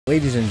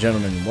Ladies and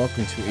gentlemen,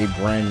 welcome to a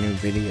brand new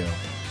video.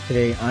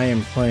 Today I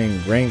am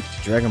playing ranked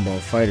Dragon Ball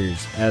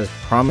FighterZ. As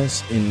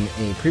promised in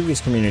a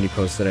previous community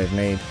post that I've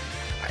made,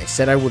 I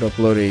said I would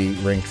upload a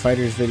ranked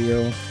FighterZ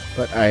video,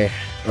 but I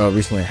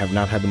recently have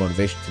not had the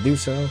motivation to do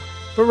so.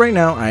 But right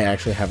now I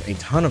actually have a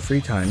ton of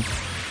free time,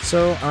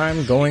 so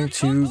I'm going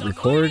to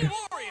record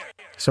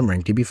some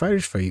ranked DB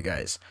FighterZ for you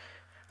guys.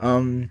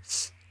 Right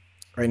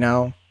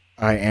now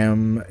I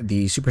am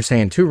the Super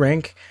Saiyan 2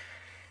 rank,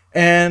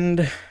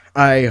 and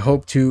I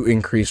hope to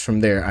increase from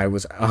there. I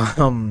was,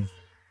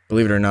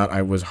 believe it or not,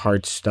 I was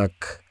hard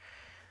stuck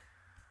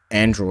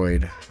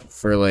Android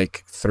for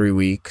like 3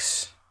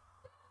 weeks,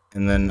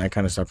 and then I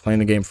kind of stopped playing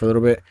the game for a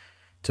little bit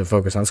to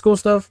focus on school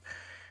stuff,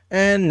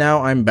 and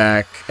now I'm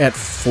back at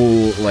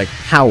full, like,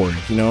 power,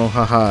 you know,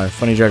 haha,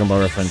 funny Dragon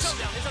Ball reference.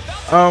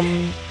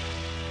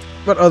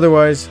 But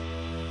otherwise,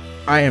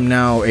 I am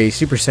now a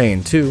Super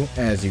Saiyan 2,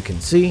 as you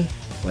can see,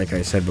 like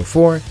I said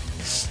before,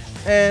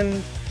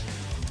 and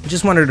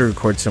just wanted to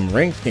record some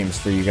ranked games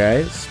for you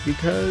guys,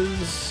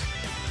 because,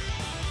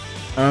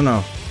 I don't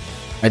know,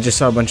 I just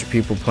saw a bunch of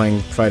people playing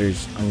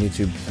FighterZ on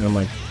YouTube, and I'm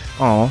like,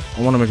 oh,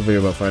 I want to make a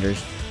video about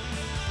FighterZ.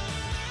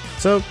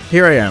 So,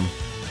 here I am.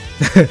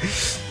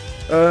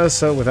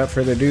 So, without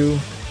further ado,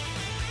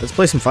 let's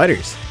play some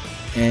FighterZ.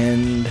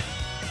 And,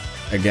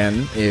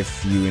 again,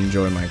 if you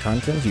enjoy my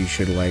content, you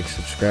should like,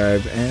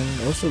 subscribe,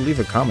 and also leave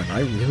a comment.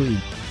 I really,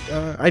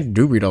 I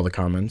do read all the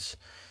comments,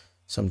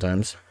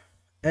 sometimes.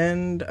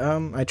 And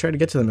I try to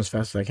get to them as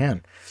fast as I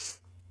can.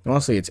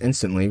 Mostly it's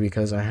instantly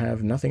because I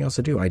have nothing else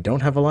to do. I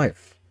don't have a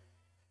life.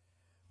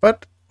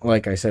 But,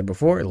 like I said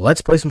before, let's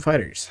play some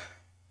FighterZ.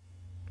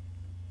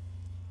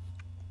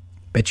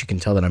 Bet you can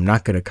tell that I'm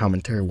not good at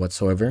commentary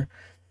whatsoever.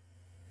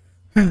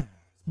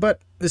 But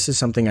this is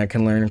something I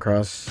can learn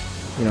across,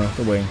 you know,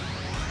 the way.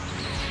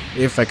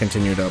 If I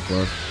continue to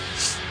upload.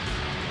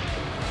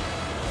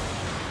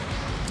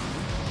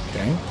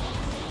 Okay.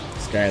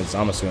 This guy has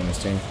Zamasu on his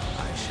team.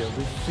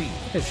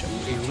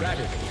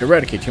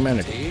 Eradicate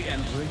humanity.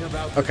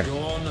 Okay.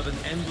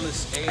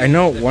 I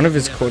know one of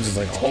his quotes is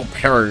like a whole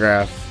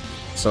paragraph,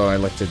 so I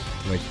like to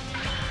like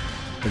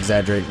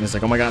exaggerate, and it's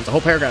like, oh my god, it's a whole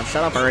paragraph,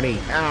 shut up already.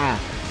 Ah.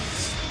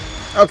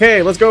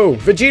 Okay, let's go.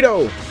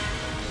 Vegito.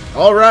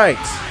 All right.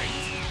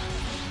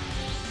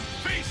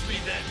 Face me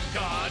then,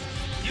 God.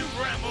 You've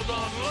rambled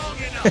on long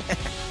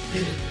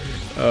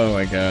enough. Oh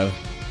my god.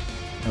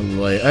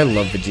 I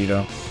love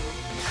Vegito.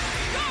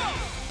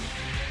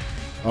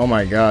 Oh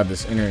my god,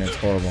 this internet's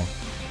horrible.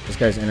 This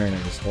guy's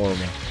internet is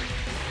horrible.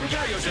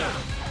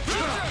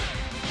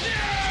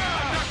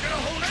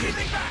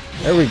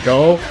 There we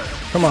go.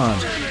 Come on.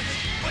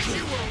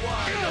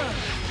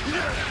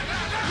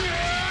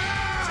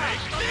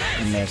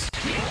 I missed.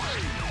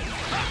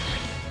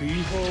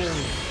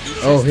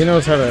 Oh, he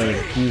knows how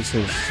to use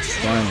his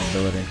slime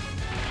ability.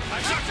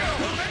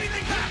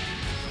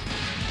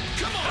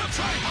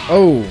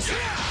 Oh!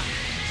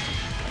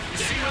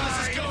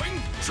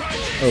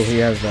 Oh, he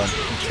has that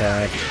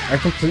attack. I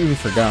completely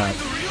forgot.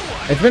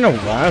 It's been a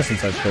while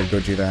since I've played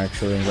Gogeta,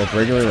 actually. Like,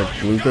 regular, like,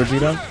 blue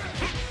Gogeta.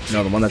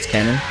 No, the one that's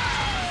canon.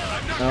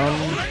 I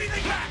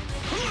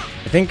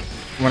think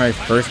when I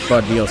first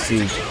bought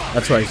DLC,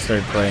 that's why I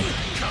started playing.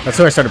 That's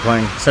who I started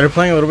playing. Started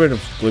playing a little bit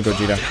of blue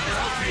Gogeta.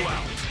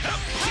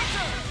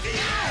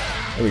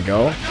 There we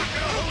go.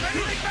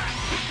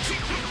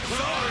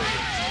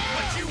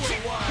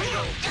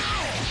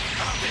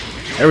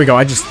 There we go,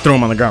 I just threw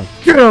him on the ground.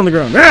 Get on the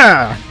ground!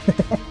 Ah!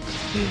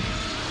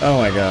 Oh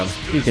my god,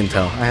 you can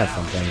tell. I have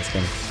fun playing this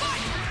game.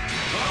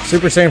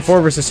 Super Saiyan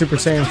 4 versus Super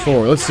Saiyan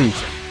 4. Let's see.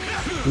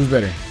 Who's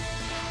better?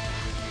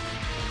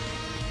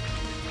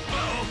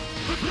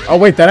 Oh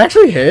wait, that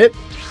actually hit?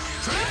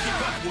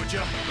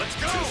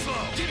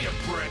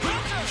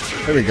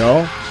 There we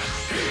go.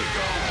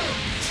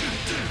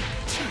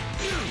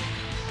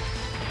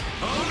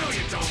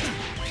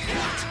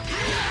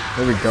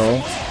 There we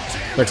go.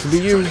 Flex to be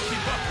you.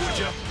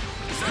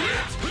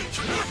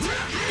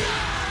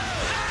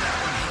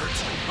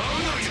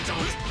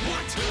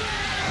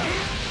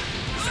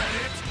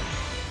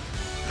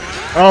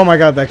 Oh my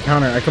god, that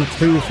counter. I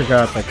completely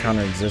forgot that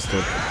counter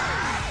existed.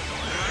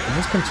 I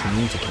just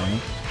continue to play.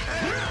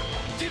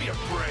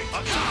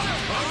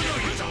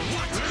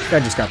 This guy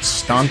just got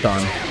stomped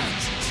on.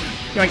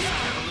 You're like,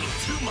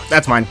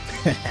 that's mine.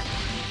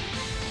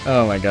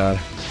 Oh my god.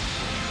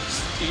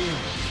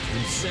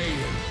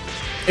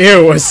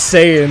 Ew, was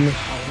saying.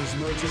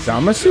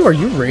 Zamasu, are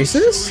you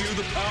racist?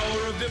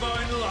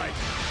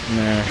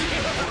 Nah,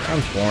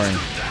 sounds boring.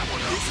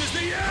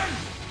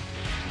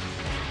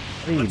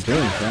 What are you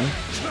doing, friend?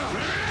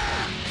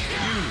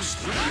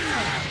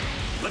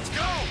 Let's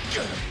go.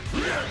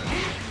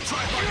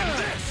 Try fucking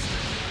this.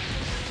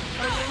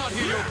 I will not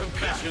hear your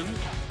confession.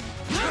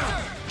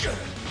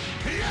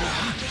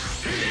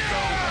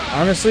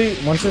 Honestly,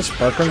 once this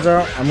spark comes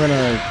out, I'm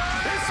gonna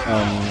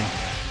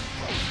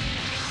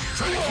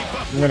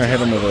hit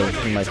him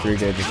with my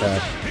 3-gauge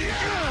attack.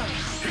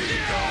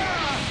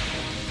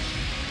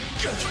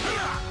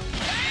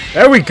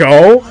 There we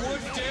go.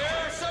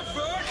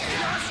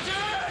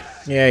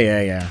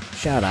 Yeah.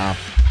 Shut up.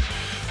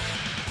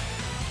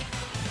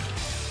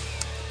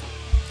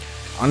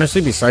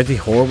 Honestly, besides the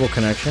horrible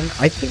connection,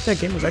 I think that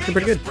game was actually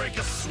pretty good.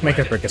 Make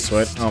us break a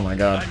sweat. Oh my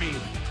god. I mean,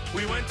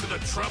 we went to the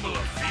trouble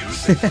of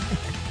fusing.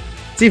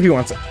 See if he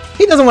wants it.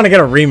 He doesn't want to get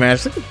a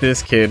rematch. Look at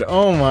this kid.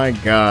 Oh my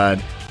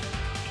god.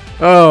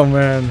 Oh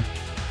man.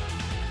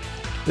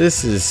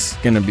 This is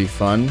gonna be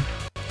fun.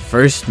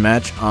 First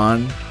match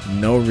on,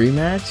 no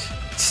rematch.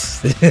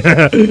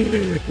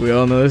 We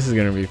all know this is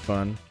gonna be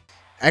fun.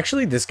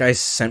 Actually, this guy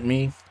sent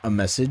me a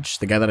message.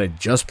 The guy that I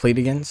just played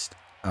against,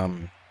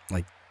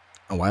 like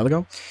a while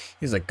ago.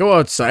 He's like, "Go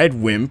outside,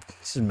 wimp."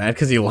 This is mad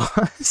because he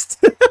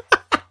lost.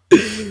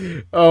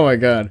 Oh my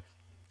god.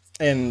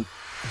 And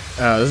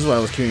this is why I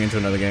was queuing into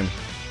another game.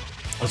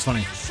 That was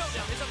funny.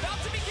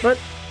 But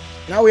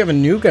now we have a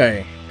new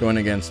guy going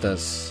against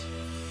us.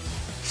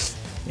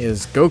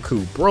 Is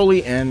Goku,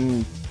 Broly,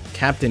 and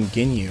Captain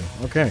Ginyu.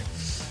 Okay.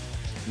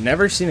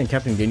 Never seen a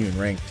Captain Ginyu in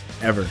ranked,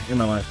 ever, in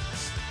my life.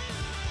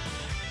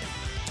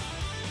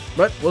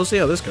 But we'll see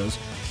how this goes.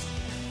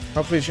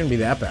 Hopefully it shouldn't be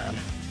that bad.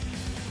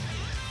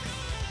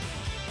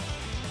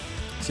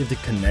 See if the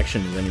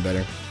connection is any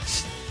better.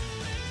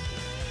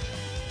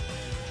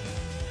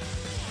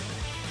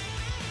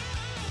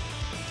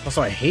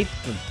 Also, I hate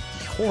the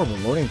horrible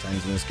loading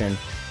times in this game.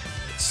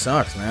 It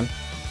sucks, man.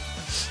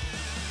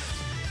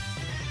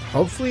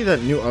 Hopefully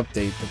that new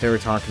update that they were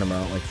talking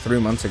about like 3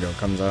 months ago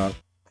comes out.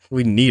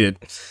 We need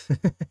it.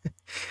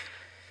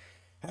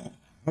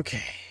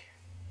 Okay.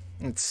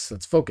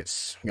 Let's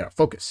focus. We gotta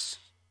focus.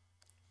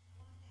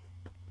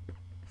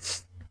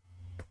 Let's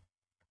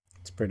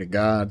pray to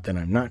God that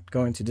I'm not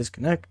going to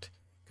disconnect.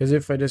 Because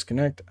if I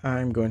disconnect,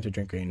 I'm going to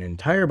drink an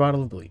entire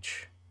bottle of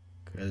bleach.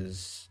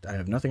 Because I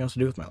have nothing else to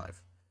do with my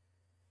life.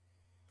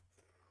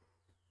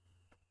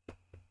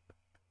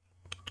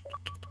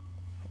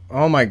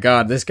 Oh my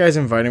god, this guy's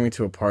inviting me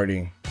to a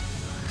party.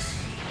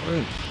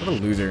 What a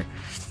loser.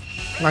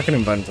 I'm not gonna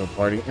invite him to a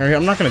party.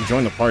 I'm not gonna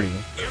join the party.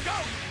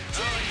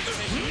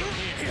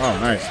 Oh,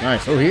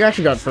 nice. Oh, he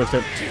actually got first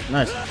hit.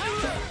 Nice.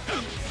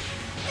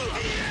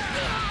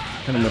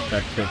 Hit him with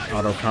that quick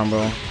auto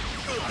combo.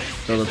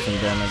 Build up some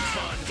damage.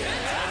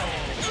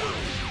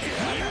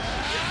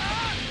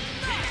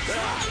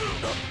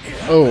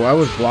 Oh, I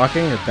was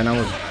blocking, but then I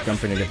was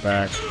jumping to get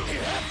back.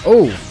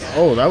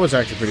 Oh, that was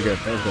actually pretty good.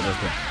 That was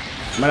good.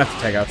 I might have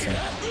to tag out soon.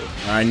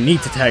 I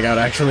need to tag out,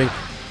 actually.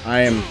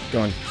 I am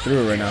going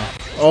through it right now.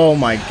 Oh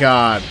my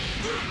god.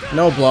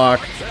 No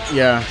block.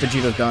 Yeah,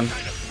 Vegeta's done.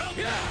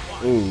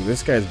 Ooh,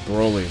 this guy's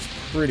Broly is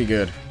pretty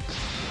good.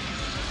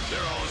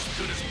 They're all as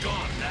good as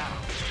gone now.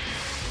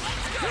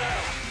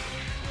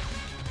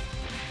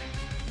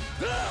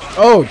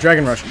 Oh,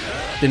 Dragon Rush.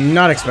 Did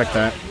not expect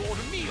that.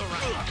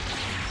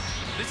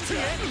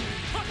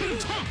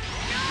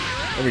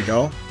 There we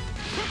go.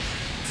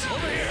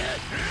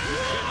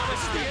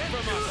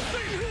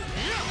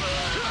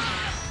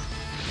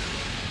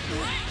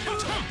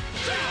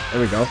 There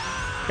we go.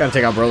 Gotta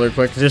take out Broly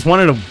quick. Just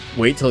wanted to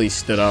wait till he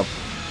stood up.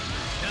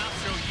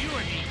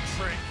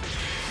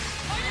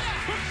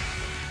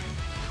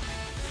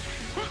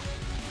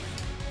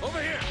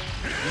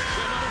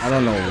 I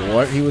don't know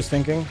what he was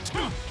thinking.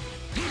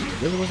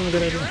 Really wasn't a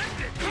good idea.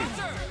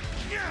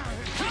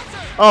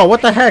 Oh,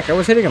 what the heck? I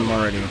was hitting him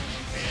already.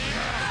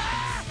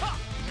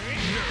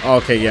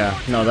 Okay, yeah.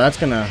 No, that's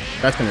gonna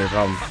be a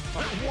problem.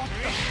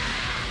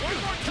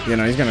 You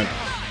know, he's gonna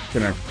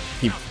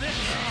keep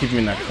him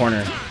in that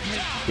corner.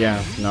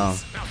 Yeah, no.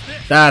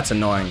 That's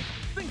annoying.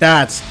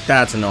 That's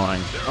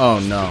annoying. Oh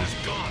no.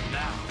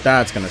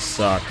 That's gonna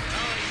suck.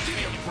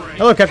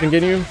 Hello, Captain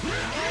Ginyu.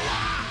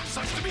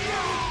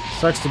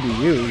 Sucks to be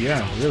you.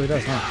 Yeah, it really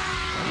does, huh?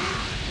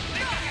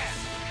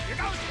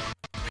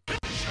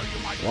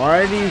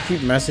 Why do you keep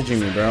messaging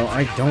me, bro?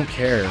 I don't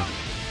care.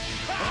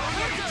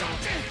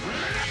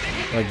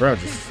 Like, bro,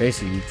 just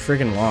face it. You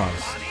freaking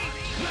lost.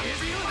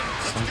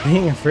 Stop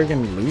being a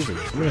freaking loser.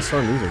 I'm gonna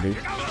start loser, dude.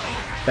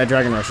 That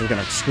Dragon Rush is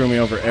gonna screw me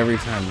over every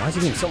time. Why is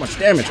he doing so much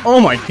damage? Oh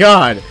my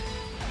god!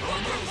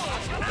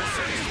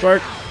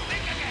 Spark.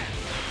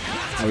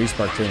 Oh, he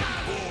sparked too.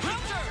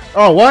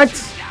 Oh, what?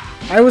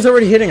 I was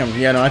already hitting him.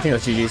 Yeah, no, I think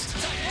that's GG's.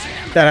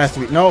 That has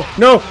to be. No.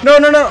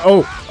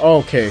 Oh,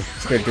 okay.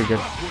 Good.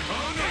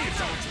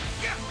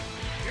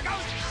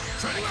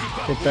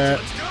 Hit that.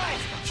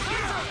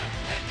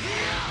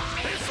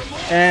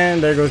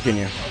 And there goes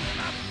Ginyu.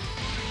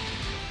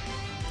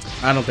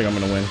 I don't think I'm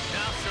gonna win.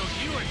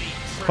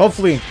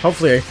 Hopefully,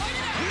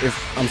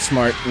 if I'm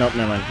smart. Nope,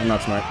 never mind. I'm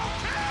not smart.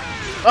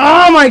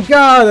 Oh my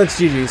god, that's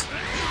GG's.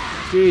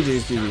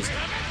 GG's.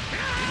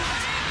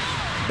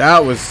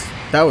 That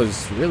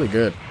was really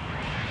good.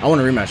 I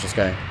want to rematch this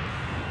guy.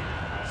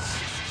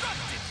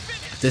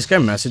 If this guy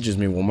messages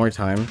me one more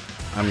time,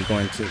 I'm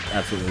going to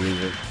absolutely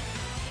leave it.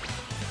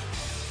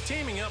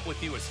 Teaming up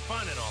with you is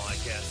fun and all, I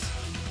guess.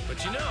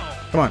 But you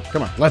know...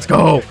 Come on. Let's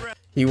go!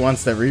 He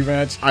wants that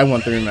rematch. I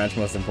want the rematch,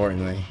 most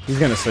importantly. He's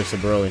going to switch to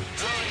Broly.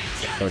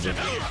 Told you.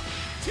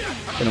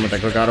 Hit him with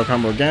that quick auto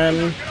combo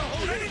again.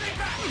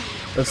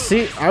 Let's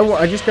see.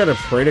 I just got to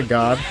pray to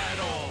God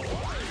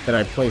that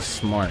I play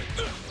smart.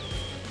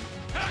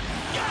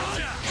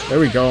 There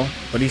we go.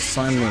 But he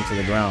slammed me into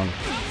the ground.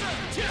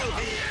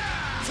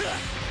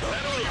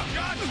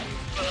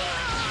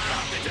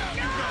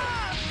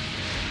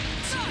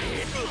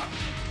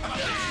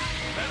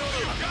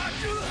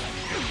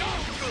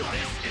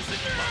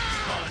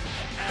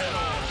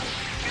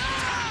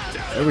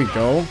 There we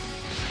go.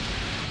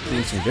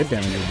 Doing some good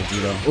damage with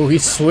Vegeta. Oh, he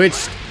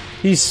switched.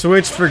 He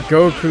switched for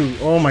Goku.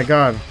 Oh my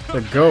god.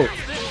 The GOAT.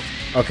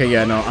 Okay,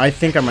 yeah, no. I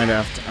think I might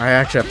have to. I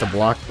actually have to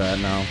block that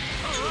now.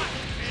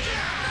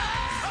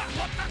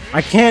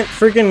 I can't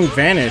freaking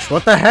vanish.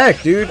 What the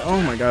heck, dude? Oh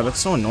my god, that's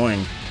so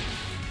annoying.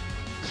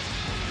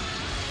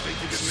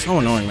 So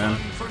annoying, man.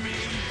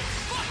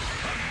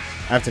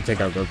 I have to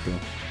take out Goku.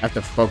 I have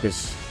to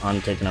focus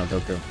on taking out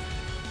Goku.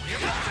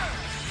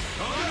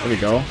 There we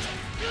go.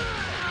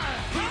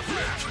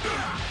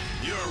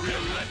 You're a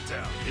real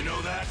letdown, you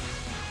know that?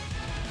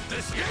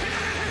 This is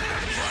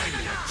trying to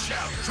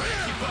shout, try to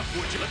keep up,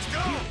 would you? Let's go!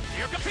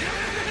 Here goes!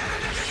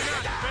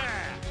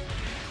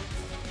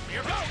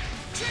 Here goes!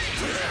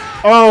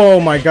 Oh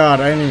my god,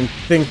 I didn't even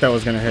think that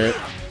was gonna hit.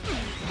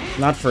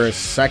 Not for a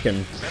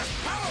second.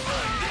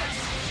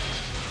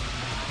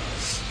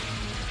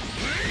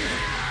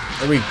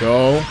 There we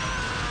go.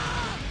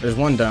 There's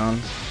one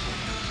down.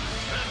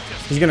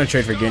 He's gonna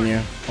trade for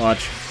Ginyu.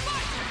 Watch.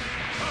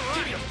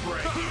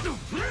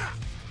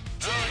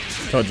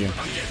 Told you.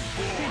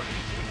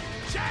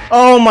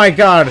 Oh my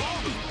god.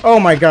 Oh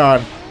my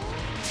god.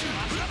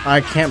 I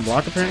can't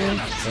block apparently.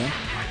 Okay.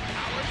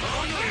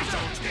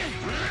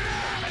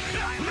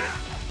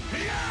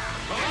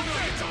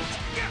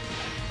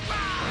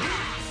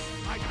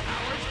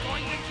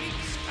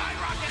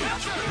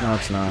 No,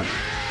 it's not.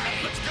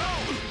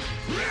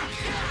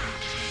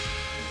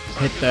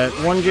 Hit that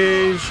 1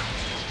 gauge.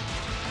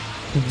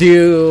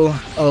 Do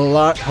a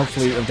lot,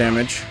 hopefully, of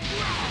damage.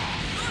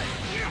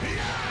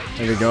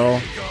 There we go.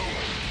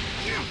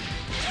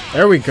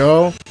 There we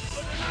go.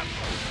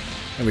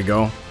 There we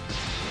go.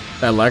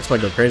 That lag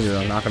spike go crazy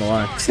though, I'm not gonna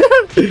lie.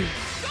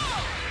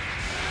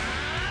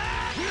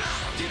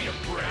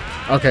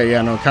 Okay,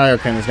 yeah, no,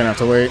 Kaioken is gonna have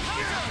to wait.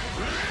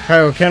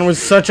 Kaioken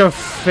was such a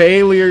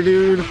failure,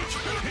 dude.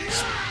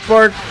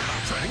 Spark.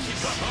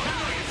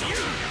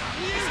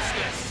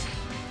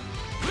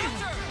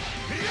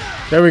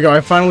 There we go,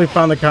 I finally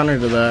found the counter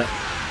to that.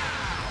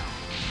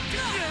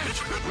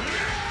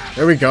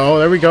 There we go,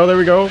 there we go, there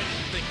we go.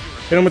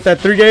 Hit him with that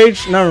 3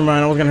 gauge. Never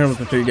mind, I was gonna hit him with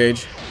the 3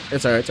 gauge.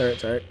 It's alright, it's alright,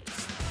 it's alright.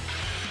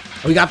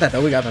 We got that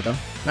though, we got that though.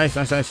 Nice,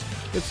 nice, nice.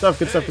 Good stuff,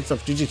 good stuff, good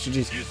stuff. GG's,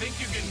 GG's.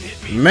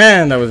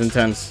 Man, that was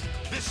intense.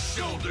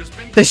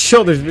 This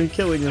shoulder's been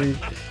killing me.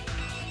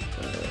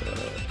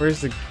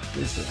 Where's the... Do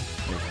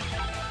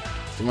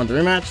you want the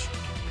rematch?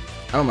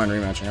 I don't mind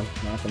rematching him,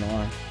 not gonna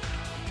lie.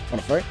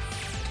 Wanna fight?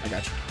 I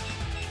got you.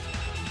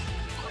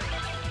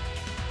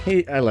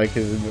 I like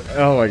his...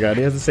 Oh my god,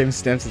 he has the same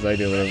stance as I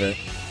do a little bit.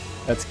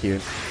 That's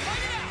cute.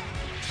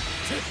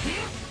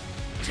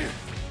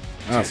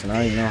 Oh, so now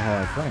you know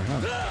how I play,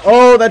 huh?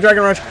 Oh, that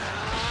Dragon Rush!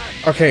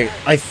 Okay,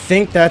 I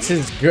think that's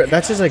his good...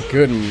 That's his, like,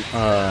 good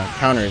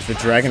counter, is the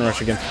Dragon Rush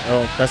against...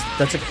 Oh,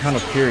 that's a counter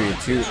period,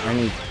 too.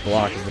 Any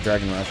block is the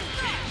Dragon Rush.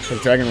 Because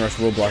Dragon Rush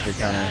will block your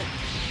counter.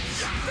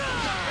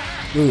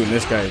 Ooh, and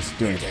this guy is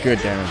doing good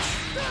damage.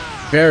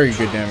 Very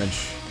good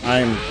damage.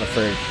 I'm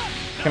afraid.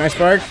 Can I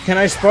spark? Can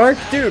I spark?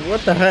 Dude,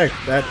 what the heck?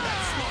 That...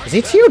 Is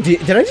he TOD?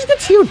 Did I just get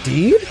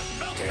TOD'd?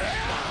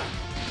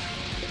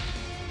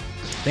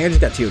 I think I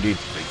just got TOD'd.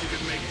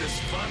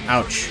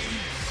 Ouch.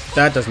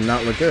 That does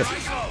not look good.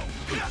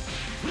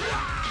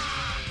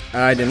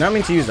 I did not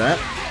mean to use that.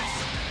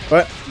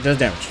 But it does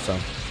damage, so...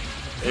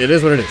 It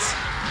is what it is.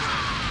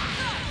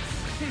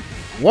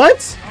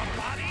 What?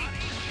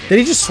 Did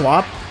he just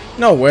swap?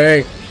 No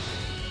way.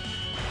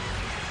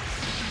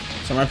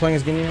 So am I playing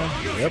as Ginyu now?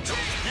 Yep.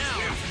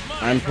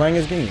 I'm playing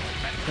as Ginyu.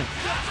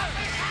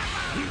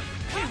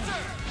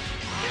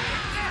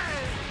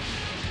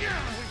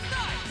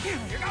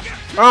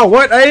 Oh,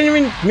 what? I didn't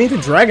even mean to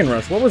Dragon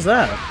Rush. What was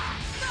that?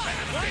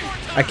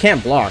 I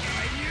can't block.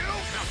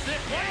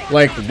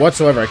 Like,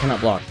 whatsoever. I cannot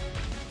block.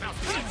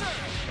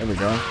 There we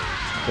go.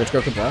 Which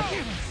Goku block?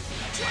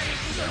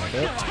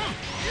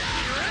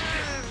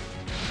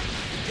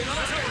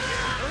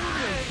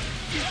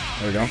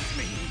 There we go.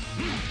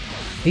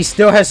 He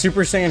still has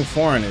Super Saiyan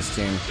 4 on his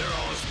team.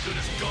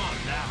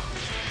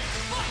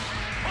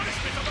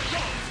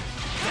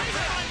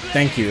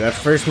 Thank you. That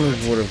first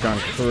move would have gone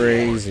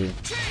crazy.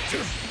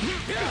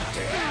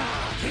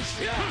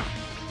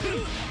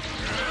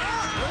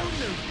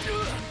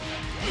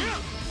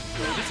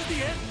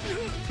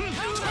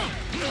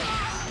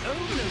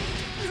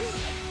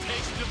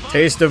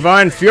 Taste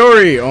Divine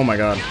Fury! Oh my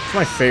god. It's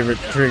my favorite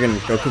friggin'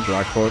 Goku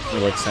block quote, I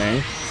like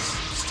saying.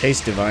 It's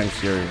Taste Divine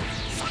Fury.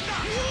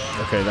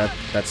 Okay, that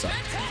sucked.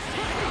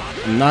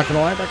 I'm not gonna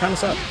lie, that kinda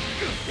sucked.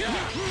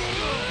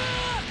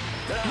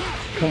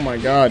 Oh my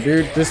god,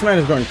 dude. This man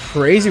is going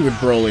crazy with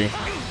Broly.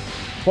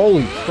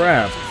 Holy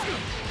crap.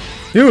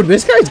 Dude,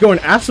 this guy's going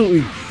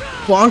absolutely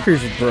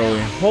bonkers with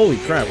Broly. Holy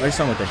crap. I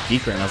sound like a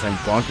geek right now saying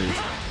bonkers.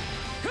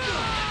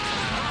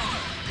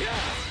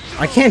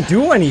 I can't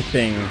do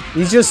anything.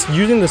 He's just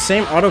using the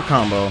same auto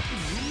combo.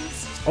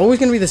 It's always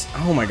gonna be this.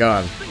 Oh my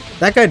god.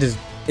 That guy just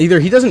either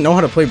he doesn't know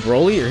how to play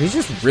Broly or he's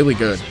just really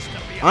good.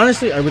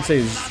 Honestly, I would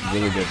say he's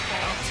really good.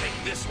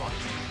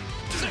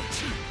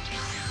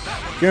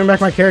 Give me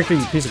back my character,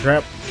 you piece of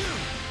crap.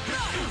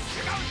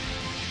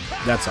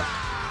 That sucked.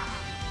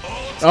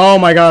 Oh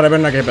my god, I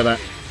better not get hit by that.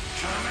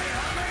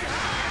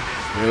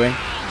 Really?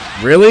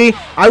 Really?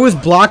 I was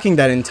blocking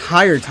that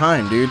entire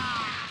time, dude.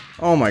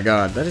 Oh my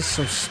god, that is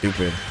so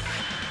stupid.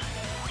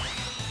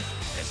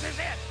 This is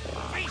it.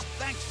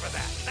 Thanks for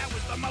that. That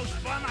was the most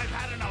fun I've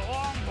had in a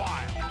long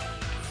while.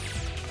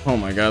 Oh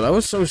my god, that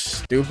was so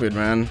stupid,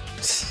 man.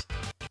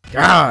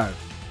 God.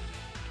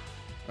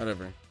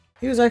 Whatever.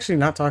 He was actually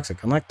not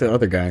toxic, unlike the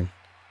other guy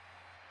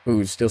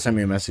who still sent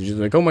me a message. He's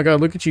like, oh my god,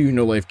 look at you,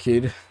 no life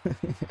kid.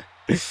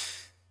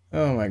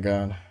 Oh my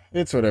god.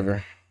 It's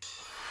whatever.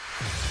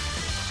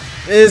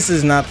 This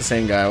is not the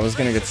same guy. I was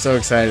gonna get so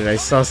excited. I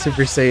saw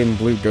Super Saiyan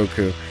Blue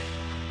Goku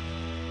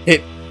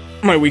hit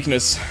my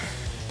weakness.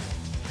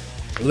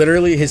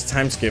 Literally, his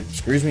time skip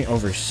screws me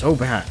over so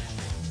bad.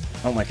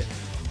 I don't like it.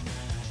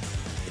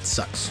 It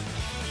sucks.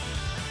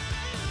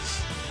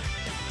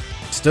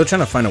 Still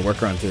trying to find a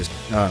workaround to his,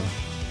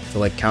 to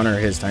like counter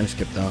his time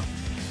skip though.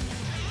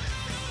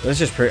 Let's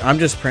just pray. I'm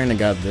just praying to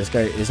God this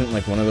guy isn't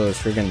like one of those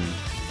friggin'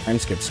 time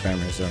skip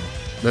spammers though.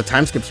 The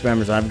time skip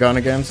spammers I've gone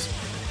against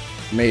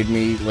made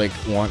me like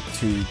want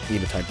to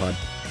eat a Tide Pod.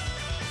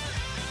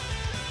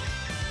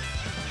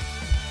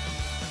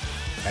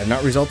 I have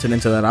not resulted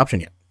into that option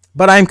yet,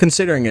 but I'm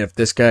considering it if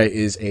this guy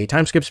is a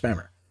time skip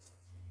spammer.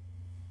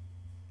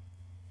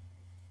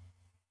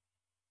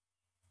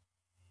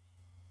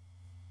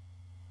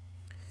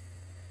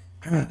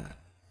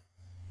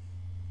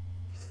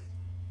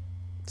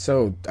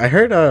 So I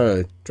heard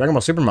Dragon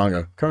Ball Super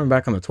manga coming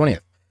back on the 20th.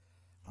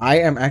 I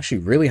am actually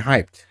really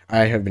hyped.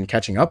 I have been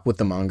catching up with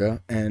the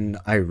manga, and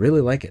I really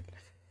like it.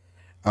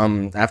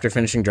 After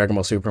finishing Dragon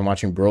Ball Super and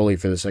watching Broly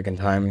for the second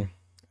time,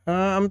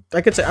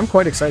 I could say I'm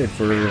quite excited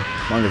for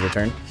manga's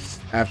return.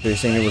 After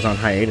seeing it was on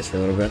hiatus for a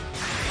little bit.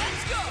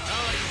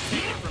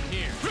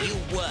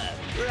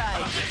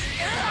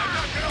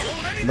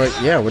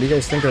 But yeah, what do you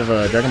guys think of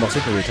Dragon Ball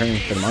Super returning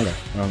to the manga?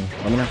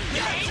 Let me know.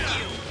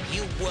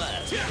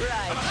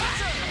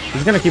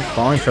 He's gonna keep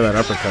falling for that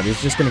uppercut.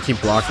 He's just gonna keep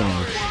blocking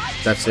him.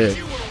 That's it.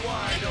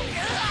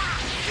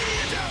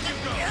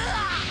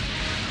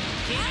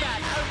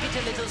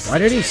 Why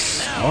did he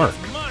spark?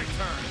 Here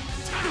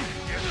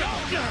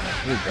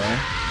we go.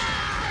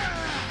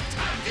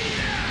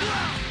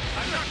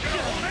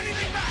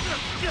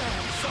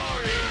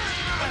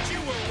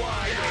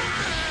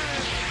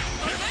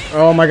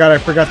 Oh my god, I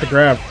forgot to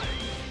grab.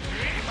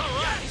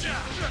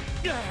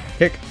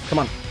 Kick. Come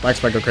on. Black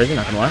Spike go crazy,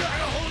 not gonna lie.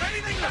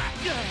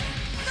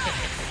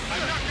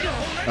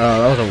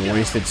 Oh, that was a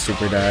wasted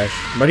super dash.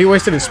 But he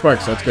wasted his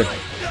spark, so that's good.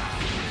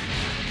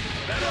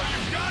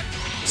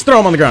 Just throw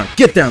him on the ground.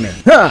 Get down there.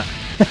 Ha!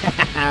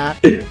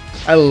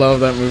 I love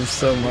that move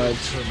so much.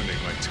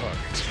 Terminate my target.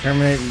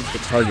 Terminate the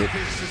target.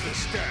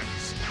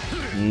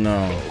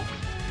 No.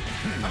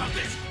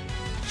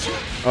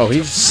 Oh, he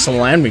just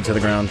slammed me to the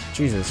ground.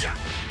 Jesus.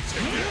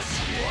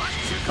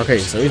 Okay,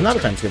 so he's not a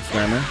time skip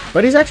spammer,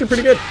 but he's actually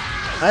pretty good.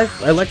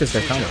 I like this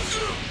guy's combo.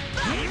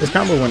 This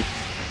combo went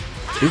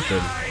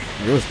stupid.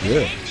 It was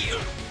good.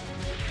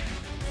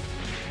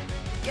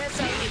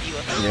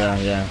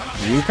 Yeah.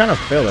 You kind of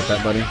failed at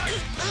that, buddy.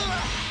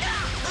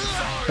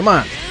 Come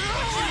on.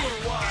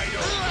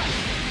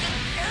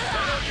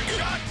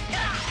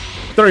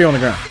 Throw you on the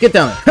ground. Get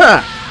down there.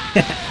 Ha!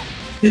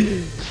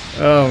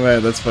 Oh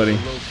man, that's funny.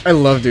 I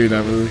love doing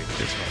that move.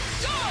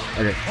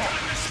 Okay.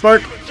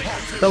 Spark.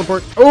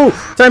 Teleport. Oh!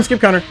 Time skip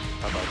counter.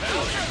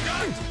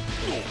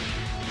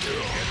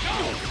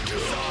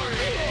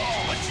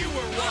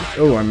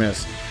 Oh, I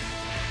missed.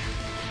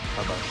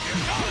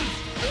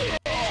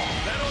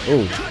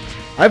 Oh.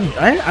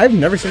 I've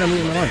never seen that move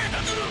in my life.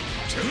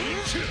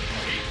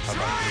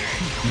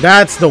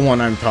 That's the one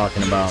I'm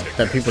talking about.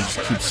 That people just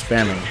keep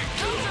spamming.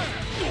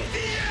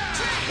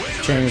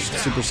 Change to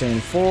Super Saiyan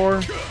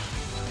 4.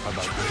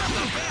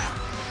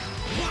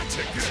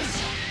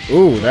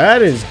 Ooh,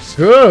 that is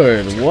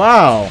good.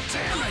 Wow.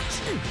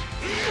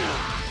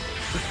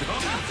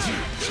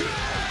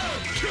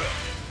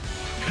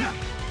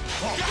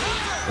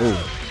 Ooh.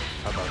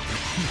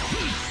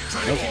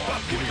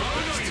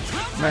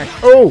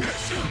 Oh!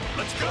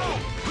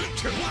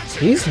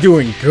 He's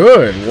doing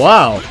good.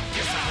 Wow.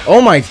 Oh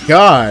my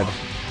god.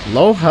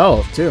 Low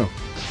health, too.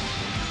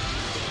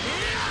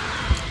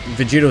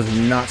 Vegeto's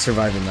not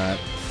surviving that.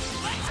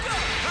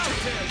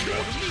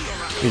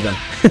 He's done.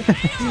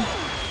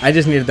 I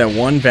just needed that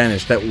one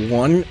vanish, that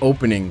one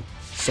opening,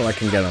 so I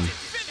can get him.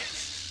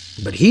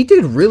 But he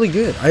did really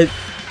good.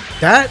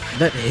 That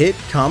hit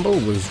combo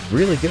was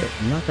really good.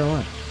 I'm not gonna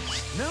lie.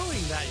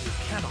 Knowing that you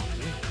cannot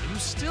win, you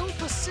still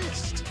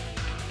persist.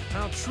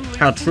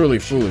 How truly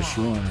foolish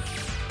you are.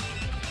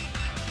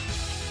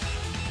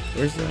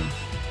 Where's the...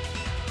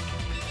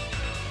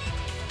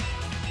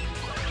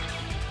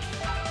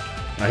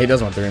 Oh, he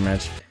does want the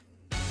rematch.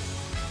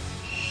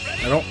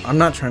 I'm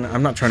not trying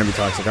to be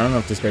toxic. I don't know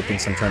if this guy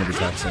thinks I'm trying to be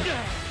toxic.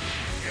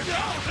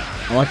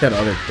 I like that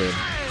other kid.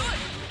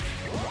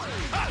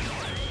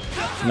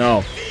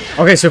 No.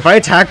 Okay, so if I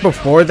attack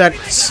before that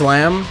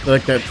slam,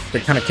 like the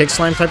kind of kick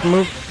slam type of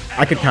move,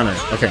 I could counter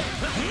it. Okay.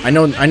 I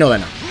know that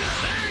now.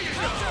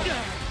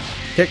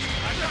 Kick.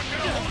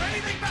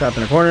 Trap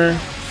in the corner.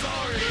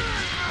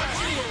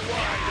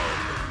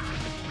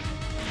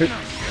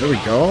 There we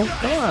go.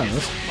 Come on.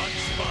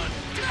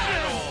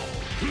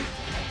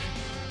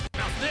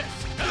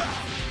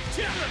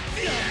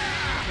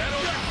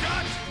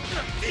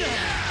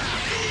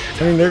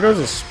 I mean, there goes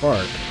a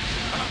spark.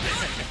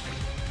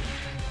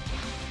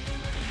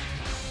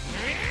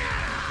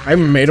 I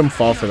made him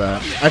fall for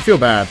that. I feel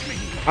bad.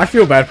 I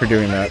feel bad for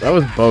doing that. That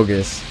was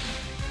bogus.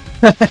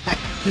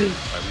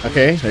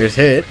 Okay, there's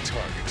hit.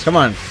 Come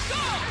on.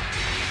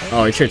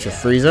 Oh, he tried to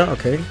Frieza.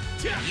 Okay.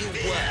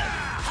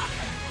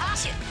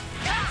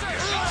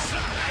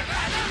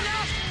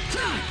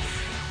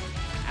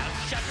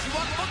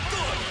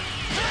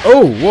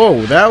 Oh,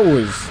 whoa, that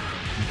was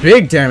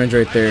big damage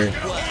right there.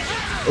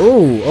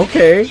 Oh,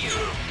 okay.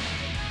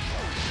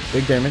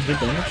 Big damage, big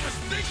damage.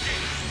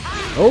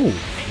 Oh,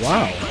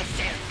 wow.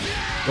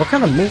 What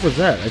kind of move was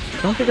that? I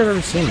don't think I've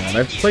ever seen that.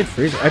 I played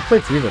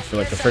Frieza for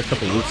like the first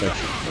couple of weeks I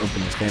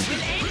opened this game.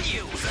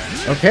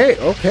 Okay,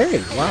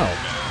 okay, wow.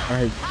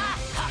 I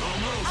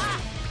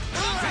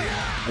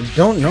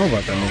don't know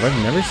about that move.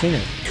 I've never seen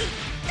it.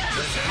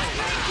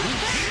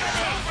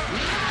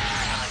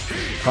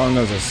 Calling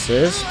those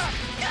assists.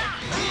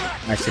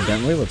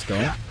 Accidentally, let's go.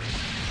 There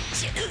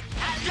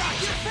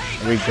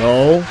we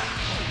go.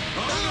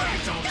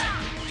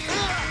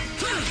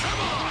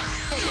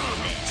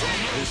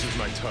 This is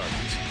my target.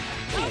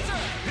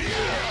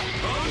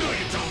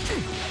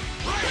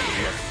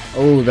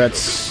 Oh, that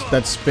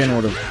spin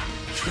would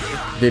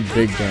have did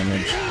big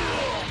damage.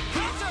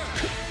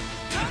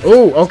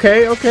 Oh,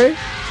 okay, okay.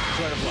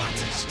 Try to block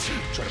this.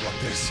 Try to block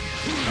this.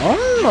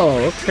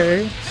 Oh,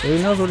 okay. So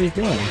he knows what he's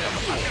doing.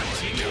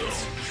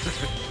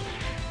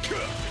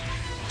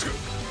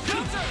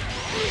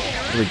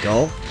 There we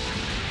go.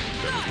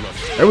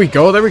 There we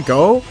go. There we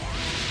go.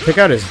 Pick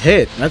out his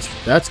hit. That's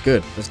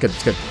good. That's good.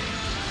 That's good.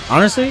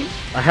 Honestly,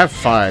 I have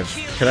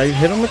 5. Could I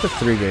hit him with the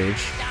 3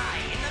 gauge?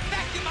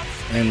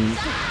 And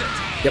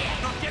yep.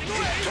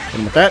 Hit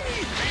him with that.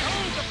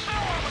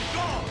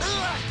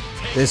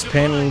 This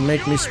pain will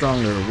make me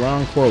stronger.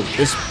 Wrong quote.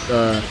 This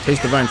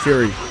taste Divine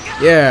Fury.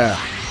 Yeah.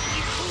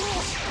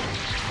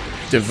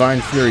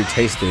 Divine Fury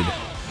tasted.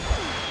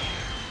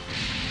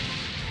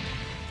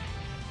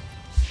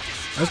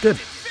 That's good.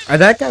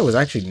 That guy was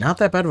actually not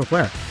that bad of a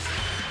player.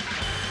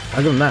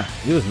 I'll give him that.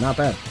 He was not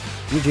bad.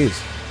 GG's.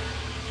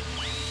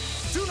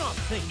 Do not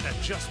think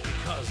that just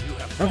because you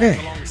have Okay.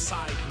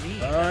 alongside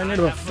me, I need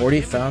about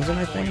 40,000,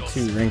 I think,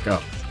 to rank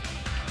up.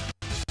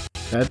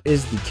 That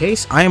is the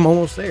case. I am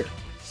almost there.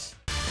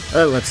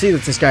 Let's see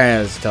what this guy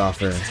has to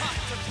offer.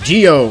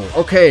 Geo.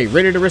 Okay,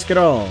 ready to risk it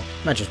all.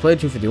 Matches played,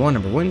 251.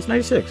 Number wins,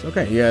 96.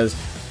 Okay, he has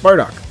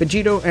Bardock,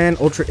 Vegito, and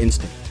Ultra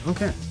Instinct.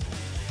 Okay.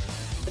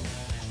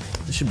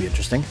 This should be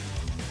interesting.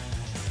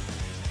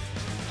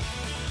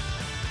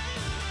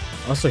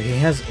 Also, he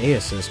has A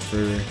assist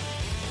for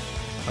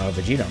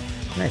Vegito.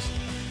 Nice.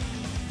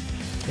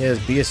 He has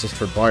B assist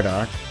for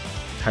Bardock,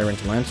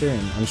 Tyrant Lancer,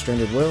 and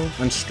Unstrained Will.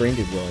 Unstrained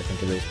Will, I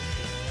think it is.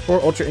 For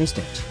Ultra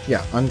Instinct.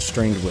 Yeah,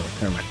 Unstrained Will.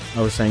 Never mind.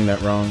 I was saying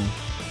that wrong,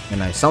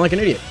 and I sound like an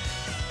idiot.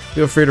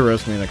 Feel free to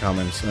roast me in the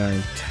comments.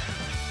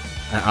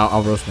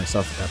 I'll roast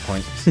myself at that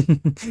point.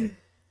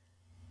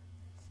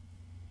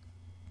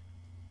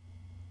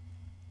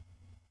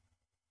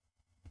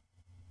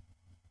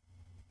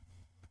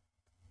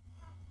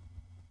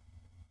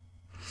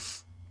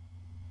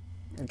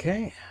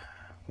 Okay,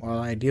 while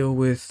I deal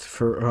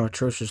with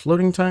atrocious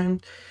loading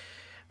time,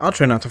 I'll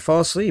try not to fall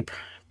asleep,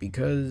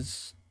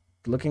 because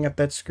looking at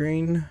that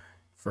screen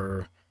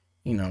for,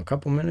 you know, a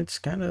couple minutes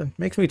kind of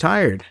makes me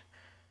tired.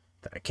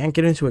 That I can't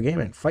get into a game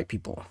and fight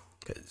people,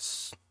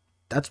 because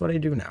that's what I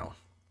do now.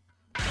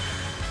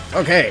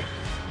 Okay.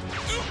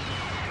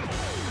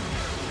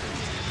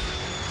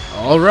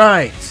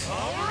 Alright.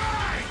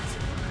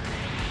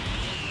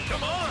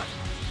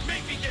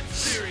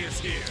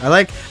 I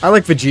like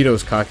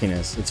Vegito's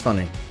cockiness. It's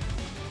funny.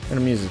 It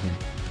amuses me.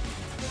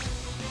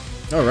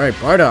 Alright,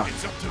 Bardock.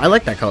 I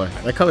like that color.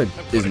 That color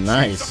is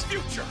nice.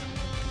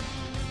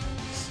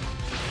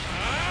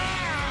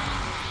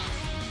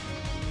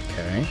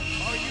 Okay.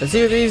 Let's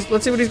see what he's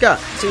got.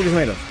 Let's see what he's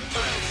made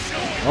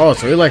of. Oh,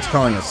 so he likes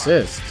calling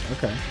assists.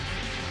 Okay.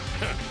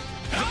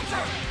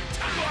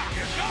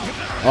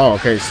 Oh,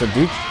 okay, so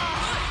dude,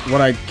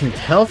 what I can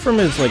tell from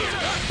his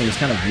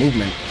kind of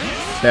movement,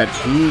 that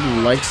he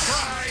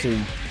likes to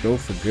go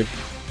for good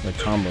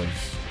combos.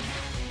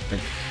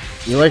 Like,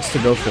 he likes to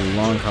go for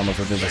long combos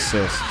with his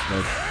assist.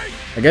 Like,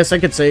 I guess I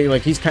could say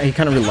he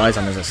kind of relies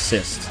on his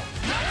assist.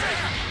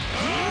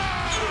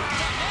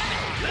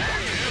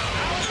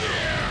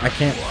 I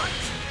can't.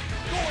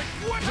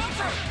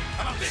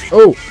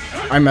 Oh,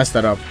 I messed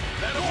that up.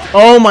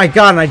 Oh my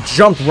god, and I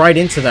jumped right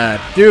into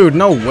that. Dude,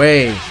 no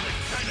way.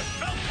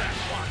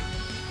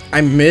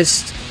 I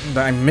missed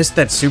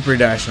that super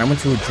dash and I went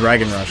to a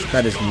dragon rush.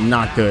 That is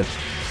not good.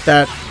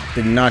 That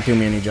did not do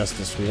me any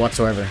justice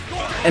whatsoever.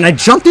 And I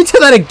jumped into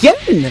that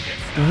again.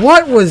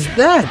 What was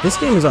that? This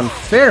game is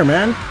unfair,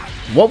 man.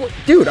 What,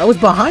 dude? I was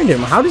behind him.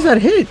 How does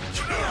that hit?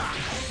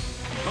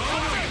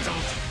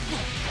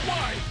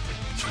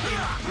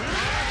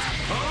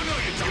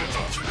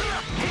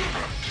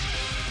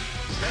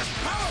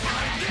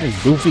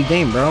 Goofy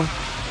game, bro.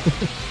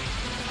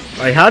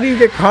 Like, how do you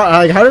get caught?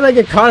 Like, how did I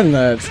get caught in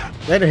that?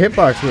 That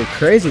hitbox was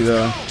crazy,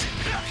 though.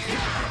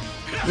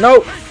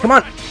 No, come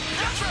on.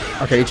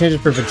 Okay, he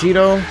changes for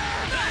Vegito.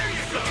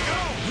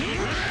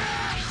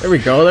 There we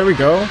go. There we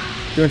go.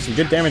 Doing some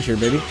good damage here,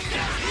 baby.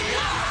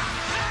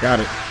 Got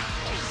it.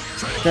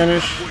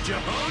 Finish.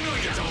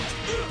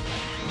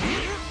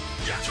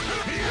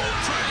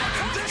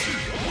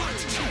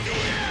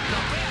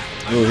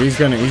 Ooh, he's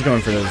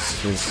going for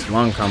this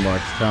long combo. I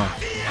can tell.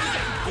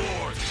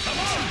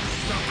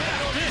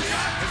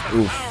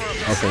 Oof.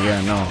 Okay,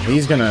 yeah, no.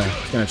 He's gonna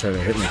try to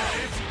hit me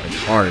like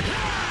hard.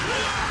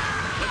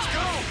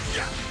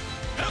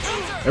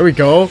 There we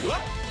go.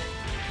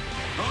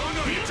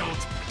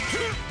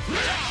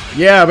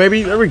 Yeah,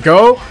 baby. There we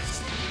go.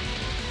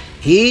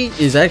 He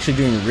is actually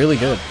doing really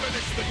good.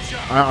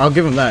 I'll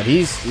give him that.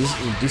 He's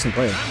a decent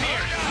player.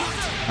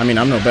 I mean,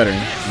 I'm no better.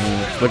 I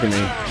mean, look at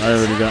me.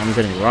 I'm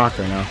getting rocked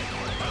right now.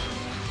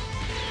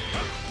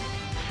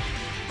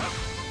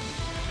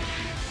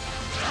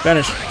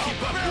 Finish.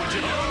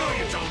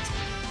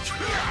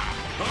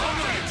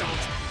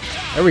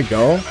 There we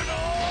go.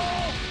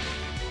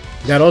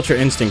 That Ultra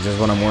Instinct is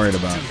what I'm worried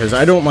about, because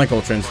I don't like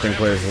Ultra Instinct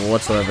players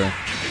whatsoever.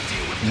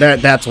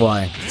 That's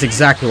why. It's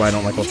exactly why I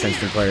don't like Ultra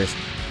Instinct players.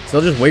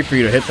 So they'll just wait for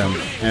you to hit them,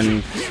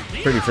 and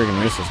pretty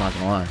freaking useless, not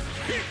gonna lie.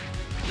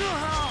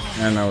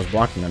 And I was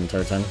blocking that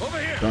entire time.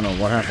 Don't know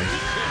what happened.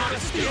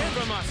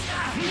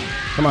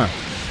 Come on.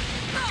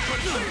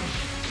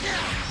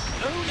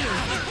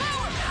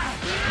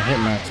 I hit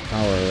max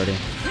power already.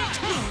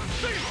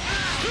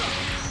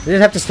 You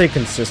just have to stay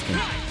consistent.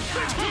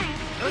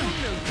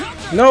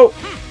 No!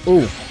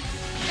 Ooh.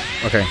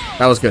 Okay,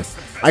 that was good.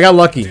 I got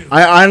lucky.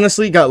 I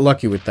honestly got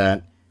lucky with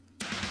that.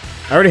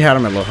 I already had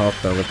him at low health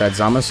though with that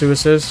Zamasu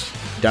assist.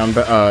 Down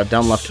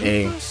left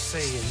A.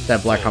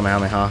 That black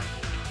Kamehameha.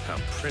 How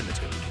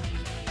primitive.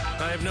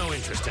 I have no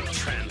interest in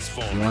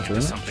transforming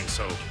into something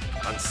so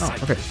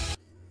unsightly.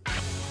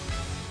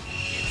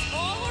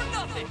 Oh,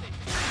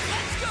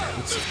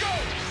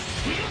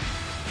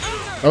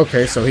 okay.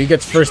 Okay, so he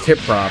gets first hit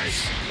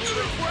props.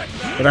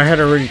 But I had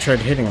already tried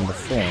hitting him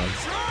before.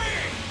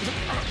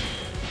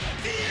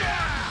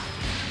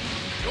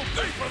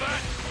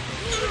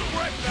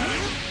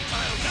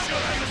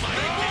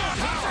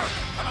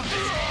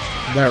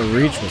 That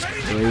reach was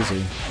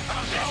crazy.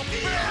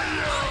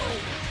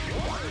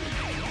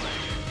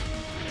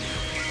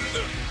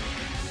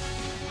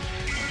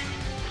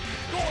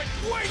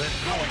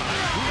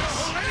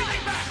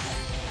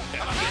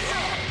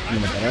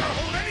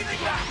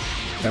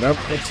 That up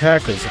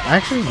attack is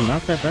actually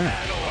not that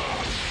bad.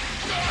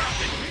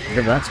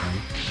 Give that to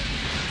him.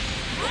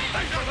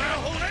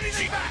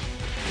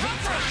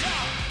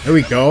 There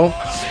we go.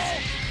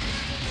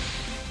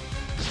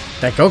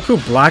 That Goku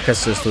Black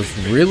assist was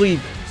really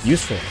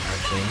useful,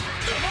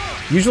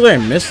 actually. Usually I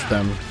miss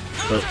them,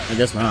 but I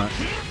guess not.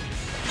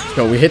 Let's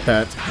go, we hit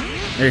that.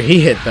 Or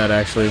he hit that,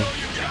 actually.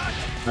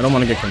 I don't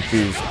want to get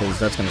confused, because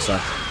that's going to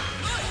suck.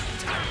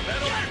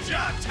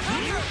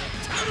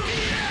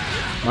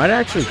 Might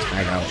actually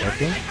tag out,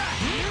 okay?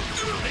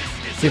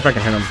 See if I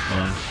can hit him.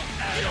 Yeah.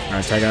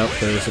 Alright, tag out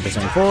for Super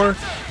Saiyan 4.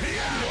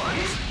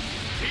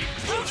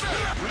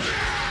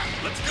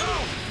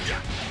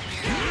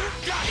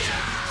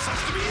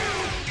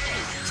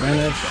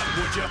 Finish.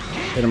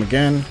 Hit him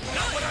again.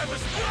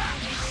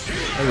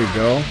 There we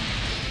go.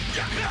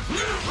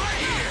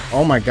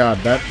 Oh my god,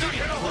 that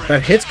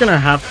hit's gonna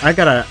have... I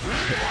gotta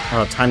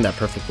time that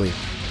perfectly.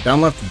 Down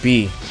left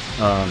B is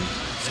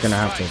gonna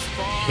have to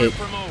hit...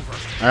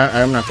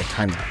 I'm gonna have to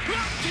time that.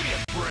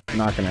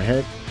 Not gonna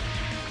hit.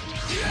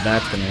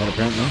 That's gonna hit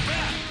apparently.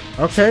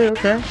 Okay,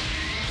 okay.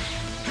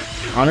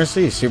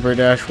 Honestly, Super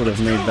Dash would have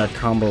made that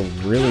combo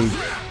really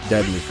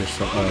deadly for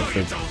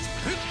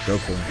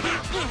Goku.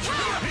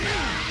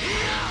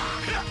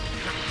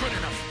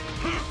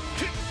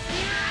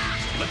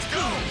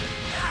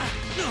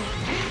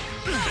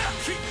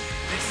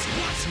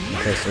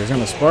 Okay, so he's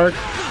gonna spark.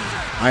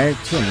 I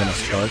too am gonna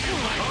spark.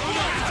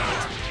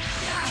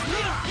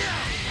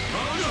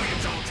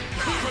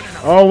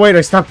 Oh wait,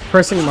 I stopped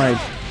pressing my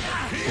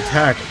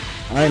attack.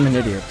 I'm an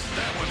idiot.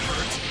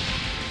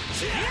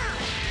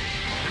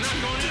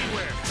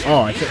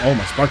 Oh, oh,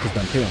 my spark is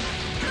done too.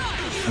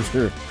 I'm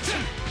screwed.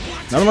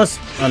 Not unless...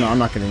 Oh no, I'm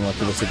not getting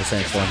lucky with Super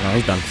Saiyan 4. No,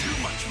 he's done.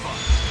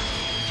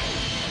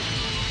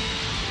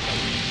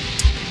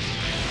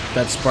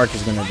 That spark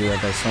is gonna do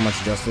that guy so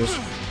much justice.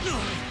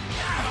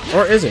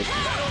 Or is it?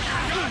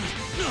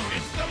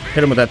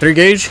 Hit him with that 3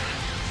 gauge.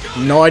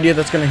 No idea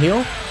that's gonna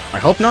heal. I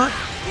hope not.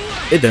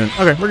 It didn't.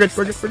 Okay, we're good.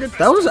 We're good. We're good.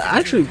 That was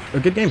actually a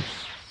good game.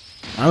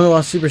 I only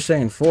lost Super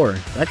Saiyan 4.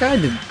 That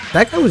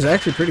guy was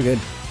actually pretty good.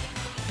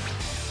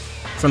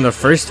 From the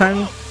first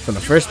time, from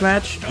the first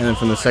match, and then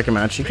from the second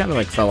match, he kind of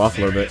like fell off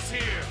a little bit.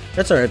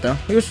 That's alright though.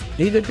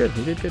 He did good.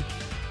 He did good.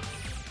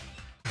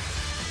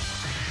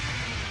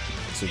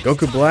 So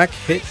Goku Black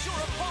hit,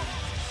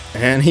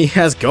 and he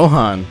has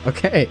Gohan.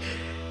 Okay.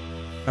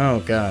 Oh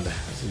god,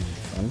 this is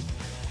fun.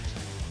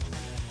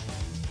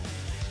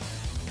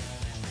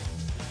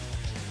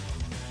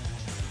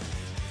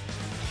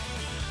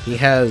 He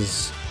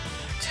has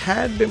a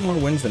tad bit more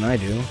wins than I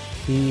do.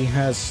 He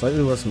has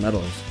slightly less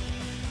medals,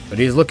 but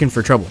he's looking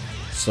for trouble.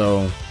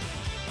 So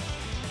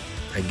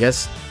I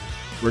guess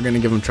we're gonna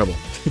give him trouble.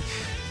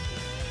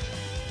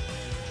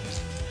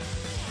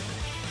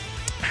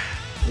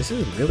 This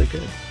is really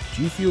good.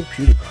 G Fuel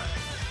PewDiePie.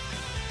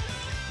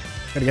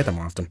 Gotta get them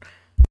more often.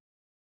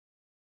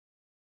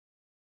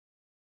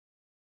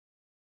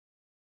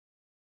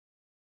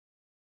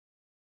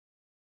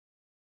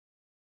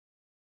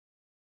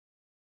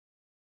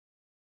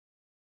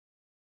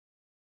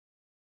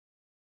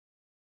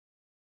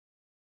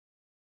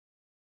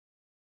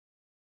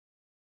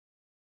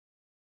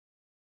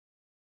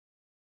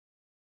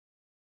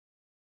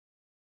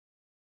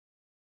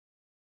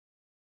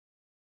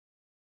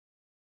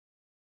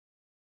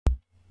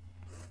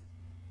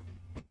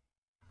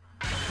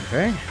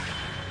 Okay.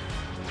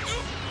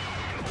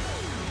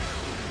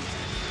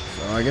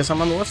 So I guess I'm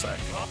on the left side.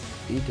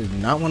 He did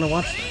not want to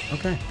watch that.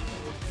 Okay.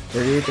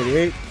 38,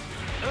 38.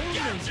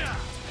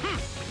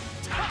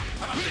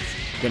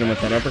 Get him with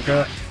that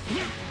uppercut.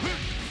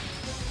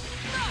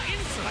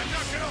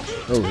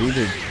 Oh, he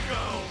did.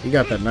 He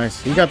got that nice.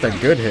 He got that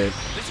good hit.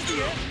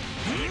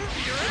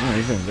 Oh,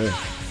 he's doing good.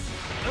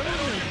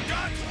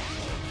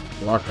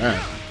 Block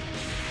that.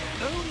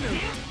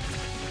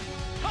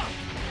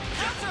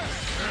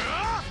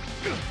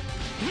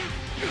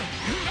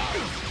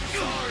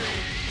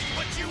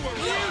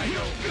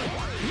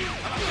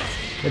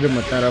 Hit him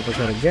with that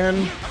uppercut again.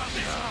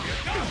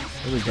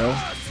 Here we go.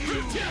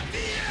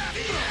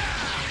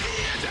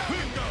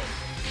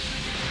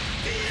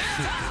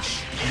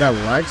 That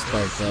lag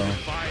spike though.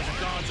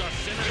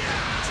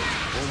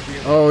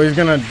 Oh, he's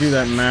gonna do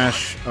that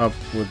mash up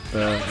with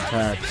the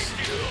attacks.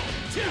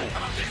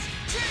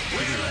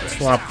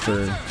 Swap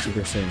for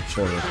Super Saiyan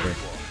 4 real quick.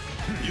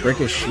 Break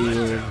his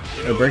shield.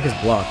 Or break his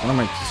block. What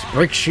am I?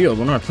 Break shield.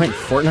 When am I playing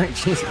Fortnite?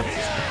 Jesus.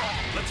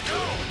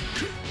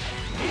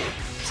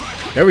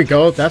 There we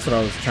go. That's what I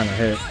was trying to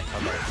hit.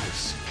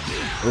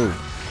 Ooh.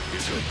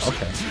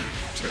 Okay.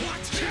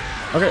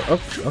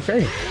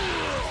 Okay.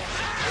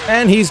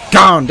 And he's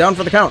gone. Down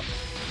for the count.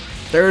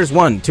 There's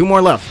one. Two more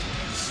left.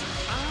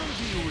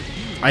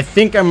 I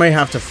think I might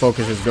have to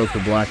focus his Goku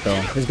Black though.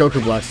 His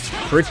Goku Black's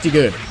pretty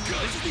good.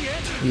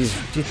 He's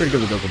pretty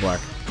good with Goku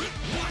Black.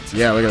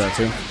 Yeah, look at that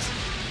too.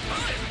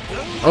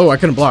 Oh, I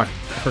couldn't block.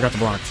 I forgot to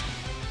block.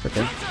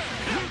 Okay.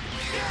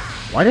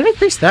 Why did I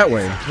face that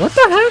way? What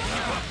the heck?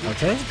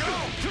 Okay.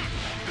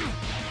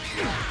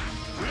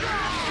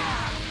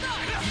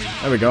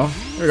 There we go.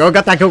 There we go.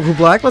 Got that Goku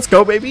Black. Let's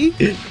go, baby.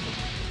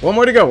 One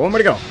more to go. One more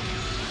to go.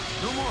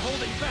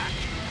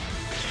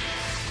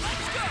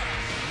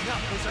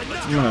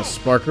 I'm gonna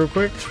spark real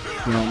quick.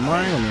 If you don't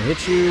mind, I'm gonna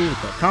hit you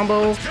with that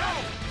combo.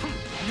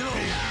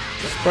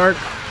 Spark.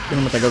 Get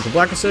him with that Goku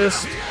Black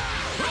assist.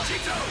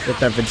 Get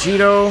that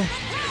Vegito.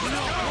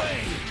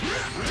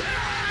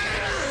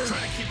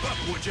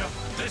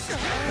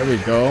 There we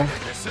go.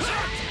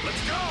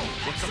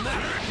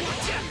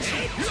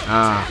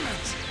 Ah.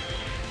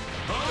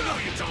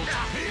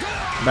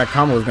 That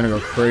combo is gonna go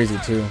crazy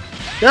too.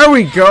 There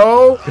we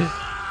go!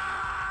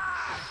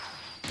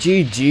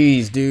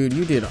 GG's, dude.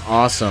 You did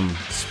awesome.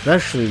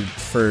 Especially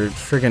for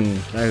freaking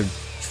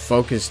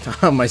focused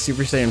on my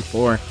Super Saiyan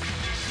 4.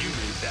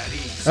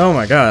 Oh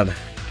my god.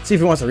 Let's see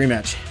if he wants a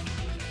rematch.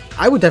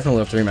 I would definitely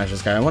love to rematch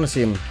this guy. I want to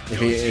see him if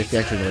he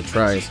actually really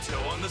tries.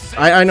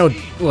 I know,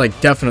 like,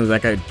 definitely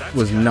that guy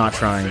was not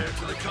trying.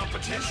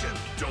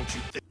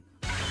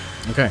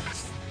 Okay.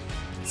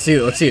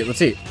 Let's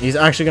see. He's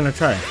actually gonna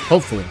try.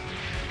 Hopefully.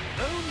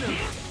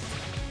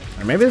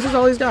 Or maybe this is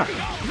all he's got.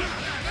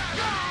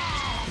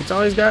 It's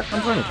all he's got.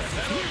 I'm fine with that.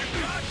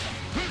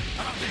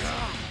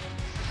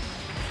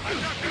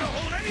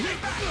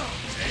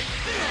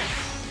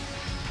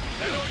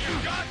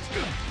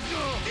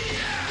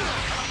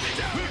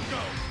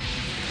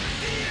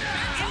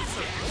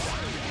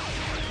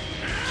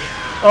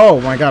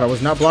 Oh my god, I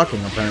was not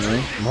blocking apparently.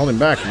 I'm holding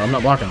back, but I'm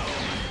not blocking.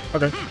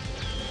 Okay.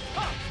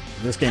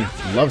 This game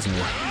loves me.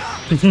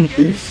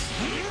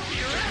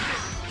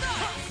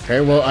 Okay,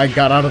 well, I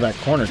got out of that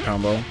corner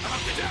combo.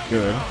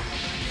 Good.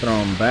 Throw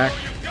him back.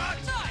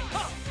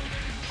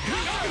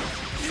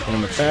 Hit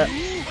him with that.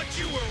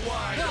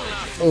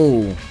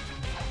 Oh.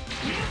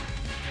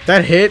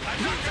 That hit,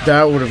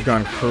 that would have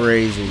gone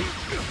crazy.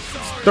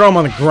 Throw him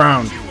on the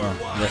ground. Well,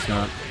 I guess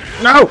not.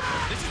 No!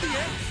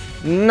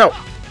 No!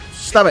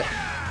 Stop it.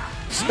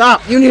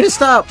 Stop! You need to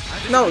stop!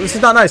 No, this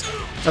is not nice.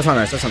 That's not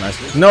nice. That's not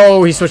nice.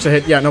 No, he switched the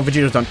hit. Yeah, no,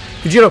 Vegeto's done.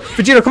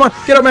 Vegito, come on!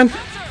 Get up, man!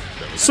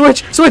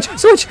 Switch! Switch!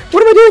 Switch!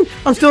 What am I doing?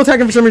 I'm still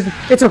attacking for some reason.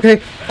 It's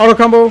okay. Auto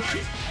combo.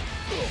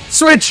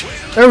 Switch!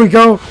 There we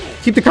go.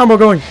 Keep the combo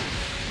going.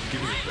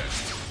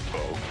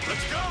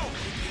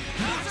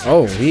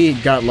 Oh, he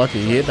got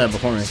lucky. He hit that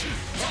before me.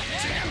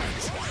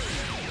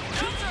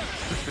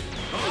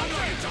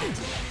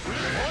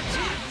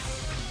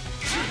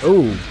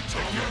 Ooh.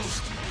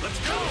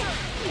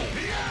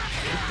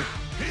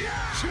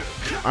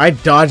 I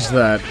dodged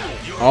that.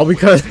 All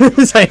because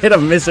I hit a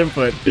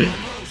misinput.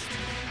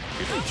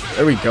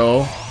 There we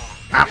go.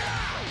 Ow.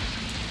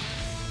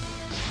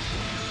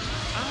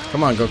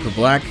 Come on, Goku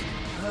Black.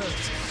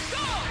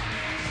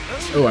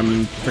 Oh,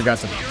 I forgot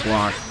to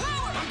block.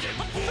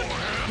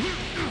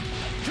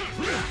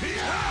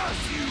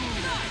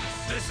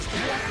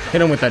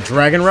 Hit him with that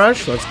Dragon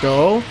Rush. Let's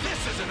go.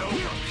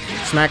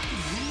 Smack.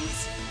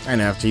 I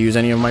didn't have to use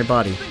any of my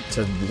body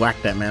to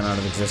whack that man out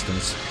of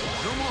existence.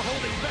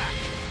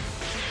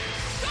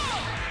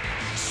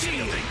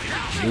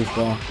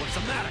 Goofball.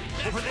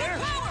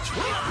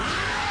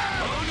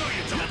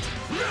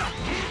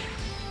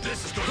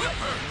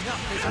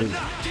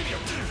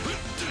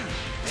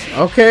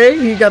 Okay,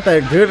 he got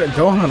that good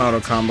Gohan auto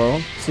combo.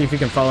 See if he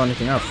can follow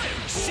anything up.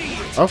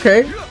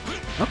 Okay.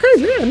 Okay,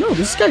 yeah, no,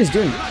 this guy's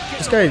doing...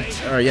 This guy...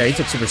 yeah, he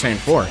took Super Saiyan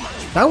 4.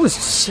 That was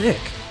sick.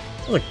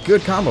 That was a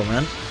good combo,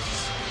 man.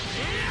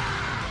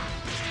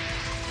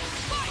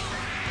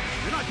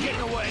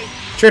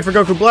 Trade for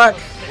Goku Black.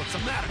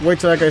 Wait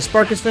till that guy's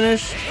spark is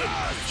finished.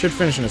 Should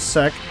finish in a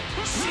sec.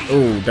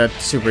 Oh, that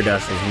super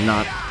dash was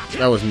not...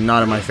 That was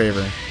not in my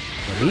favor.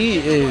 But he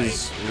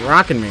is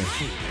rocking me.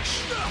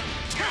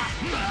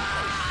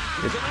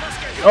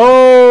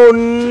 Oh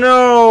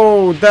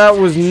no! That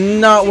was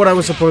not what I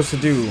was supposed to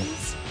do.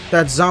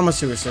 That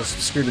Zamasu assist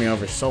screwed me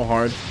over so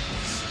hard.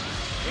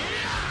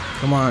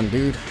 Come on,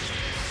 dude.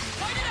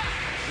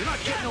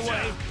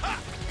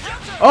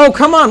 Oh,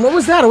 come on! What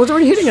was that? I was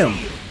already hitting him.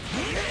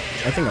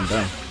 I think I'm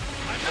done.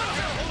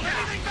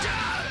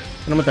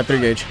 And I'm with that 3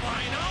 gauge.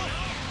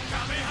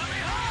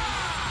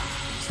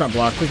 It's not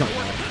blocked. Please don't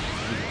block.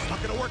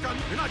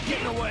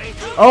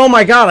 Oh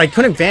my god! I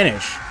couldn't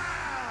vanish.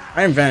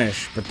 I didn't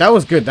vanish, but that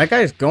was good. That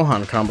guy's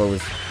Gohan combo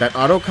was... That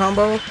auto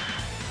combo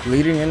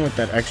leading in with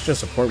that extra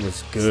support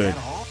was good.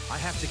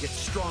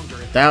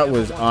 That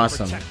was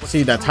awesome.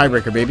 See, that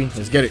tiebreaker, baby.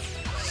 Let's get it.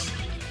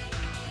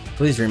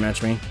 Please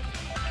rematch me.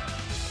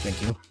 Thank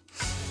you.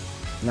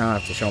 Now I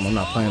have to show him I'm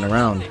not playing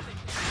around.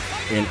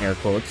 In air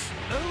quotes.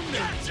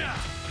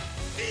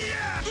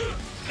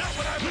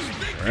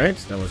 Alright,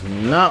 that was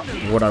not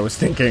what I was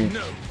thinking.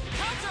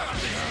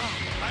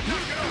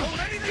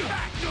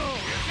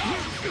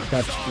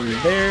 Got through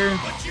there.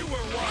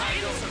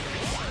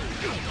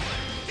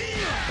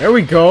 There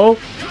we go.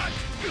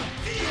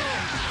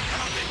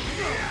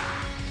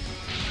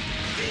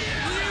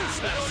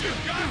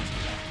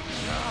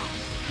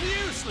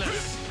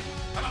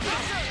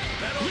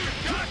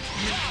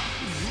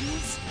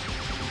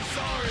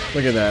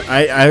 Look at that.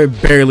 I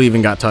barely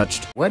even got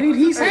touched. What did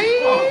he say?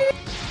 I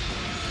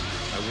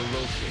will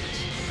locate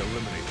and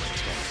eliminate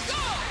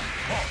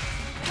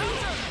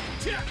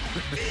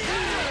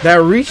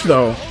That reach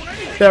though.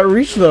 That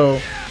reach though.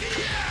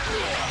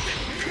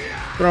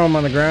 Throw him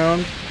on the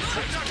ground.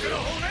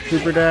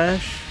 Super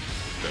dash.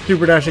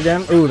 Super dash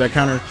again. Ooh, that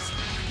counter.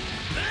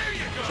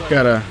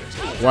 Gotta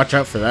watch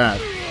out for that.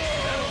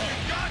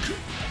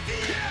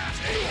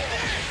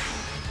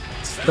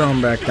 Let's throw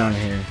him back down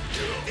here.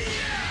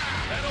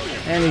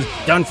 And he's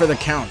done for the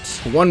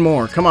count. One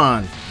more. Come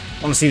on.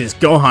 I want to see this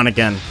Gohan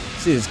again.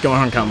 See this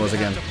Gohan combos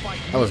again.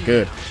 That was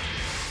good.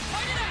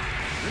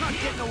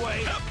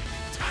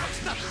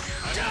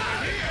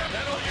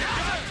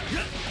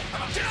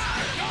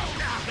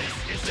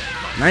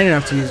 I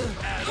didn't have to use...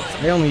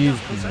 I only used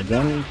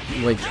one,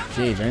 like,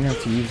 gauge. I didn't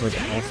have to use, like,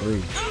 all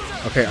 3.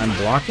 Okay, I'm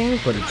blocking,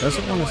 but it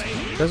doesn't want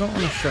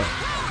to show.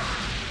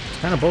 It's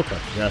kind of bullcrap,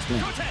 if you ask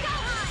me.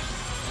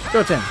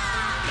 Go 10.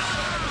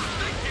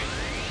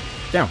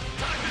 Down.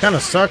 Kind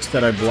of sucks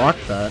that I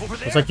blocked that.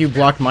 It's like you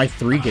blocked my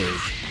 3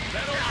 gauge.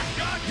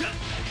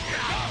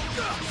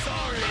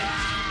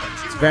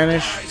 Let's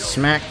vanish.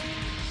 Smack.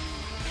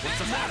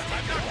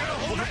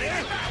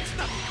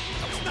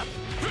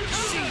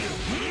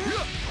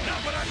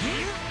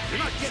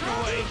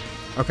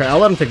 Okay, I'll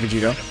let him take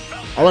Vegito.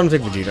 I'll let him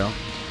take Vegito.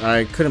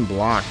 I couldn't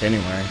block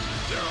anyway.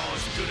 They're all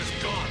as good as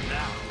gone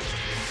now.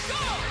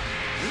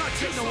 You're not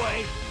getting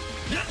away.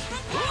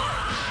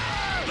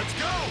 Let's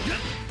go.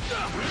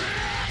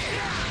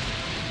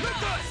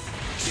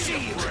 See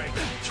you.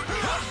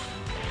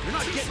 You're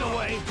not getting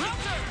away.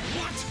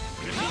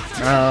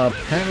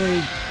 Apparently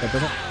that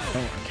doesn't.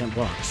 Oh, I can't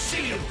block.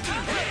 See you.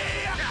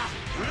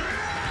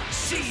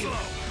 See you.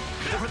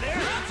 Over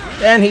there.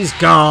 And he's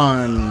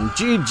gone.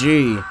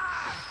 GG.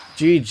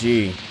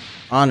 GG.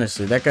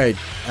 Honestly, that guy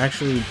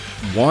actually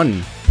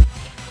won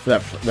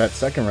that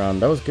second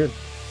round. That was good.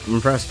 I'm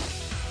impressed.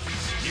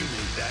 You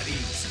made that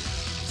easy.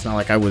 It's not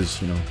like I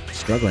was,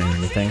 struggling or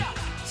anything.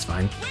 It's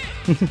fine.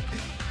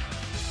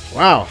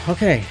 Wow.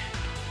 Okay.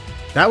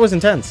 That was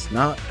intense.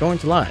 Not going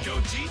to lie.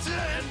 Gogeta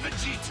and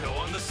Vegito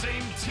on the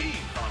same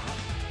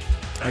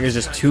I think it's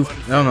just two.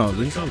 No,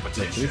 these are like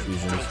 3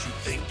 fusions.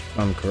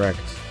 I'm correct.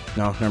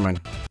 No, never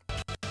mind.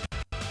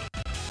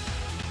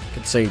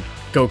 Could say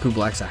Goku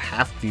Black's a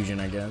half fusion,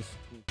 I guess.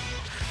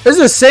 This is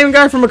the same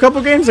guy from a couple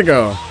games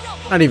ago.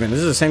 Not even. This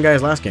is the same guy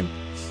as last game.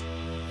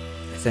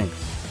 I think.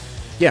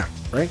 Yeah,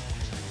 right?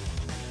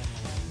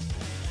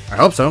 I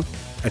hope so.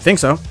 I think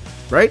so.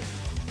 Right?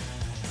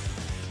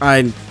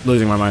 I'm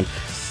losing my mind.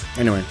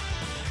 Anyway.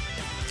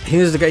 He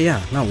is the guy.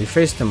 Yeah, no, we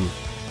faced him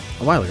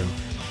a while ago.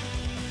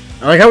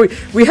 I like how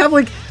we have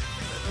like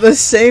the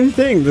same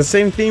thing, the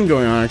same theme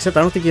going on, except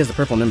I don't think he has the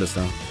purple Nimbus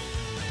though.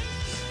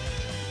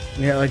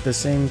 We got like the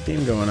same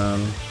theme going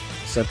on,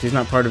 except he's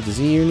not part of the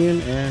Z Union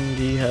and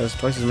he has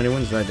twice as many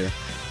wins as I do.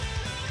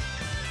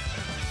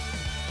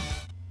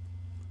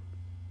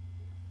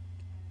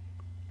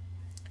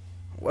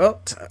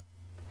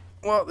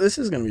 Well, this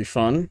is gonna be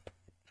fun.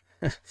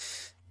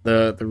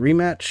 The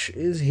rematch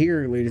is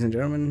here, ladies and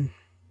gentlemen.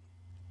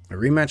 A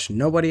rematch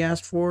nobody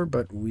asked for,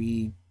 but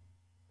we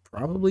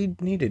probably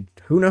needed.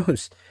 Who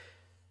knows?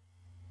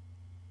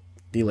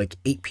 Be like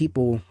 8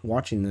 people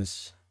watching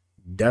this.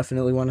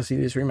 Definitely want to see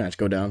this rematch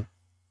go down.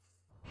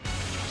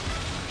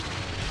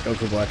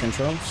 Goku Black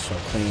intro, so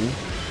clean.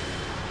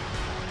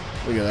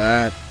 Look at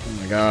that. Oh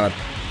my god.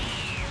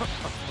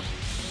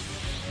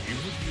 You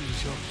would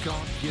use your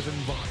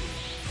God-given body,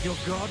 your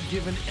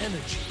God-given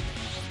energy,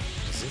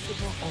 as if it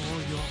were all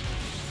your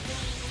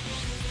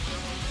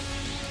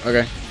own.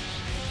 Okay.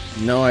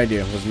 No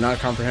idea. Was not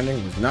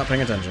comprehending. Was not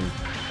paying attention.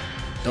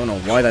 Don't know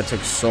why that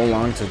took so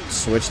long to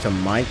switch to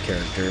my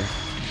character.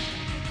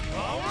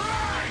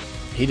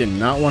 He did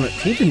not want to.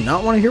 He did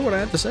not want to hear what I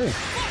had to say.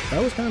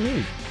 That was kind of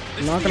mean.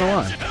 I'm not gonna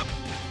lie.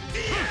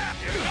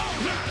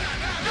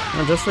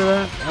 And just for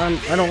that,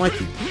 I don't like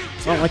you.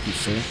 I don't like you,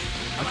 sir.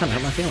 I kind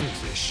of hurt my feelings.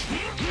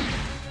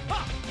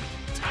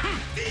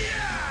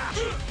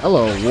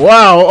 Hello.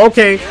 Wow.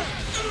 Okay.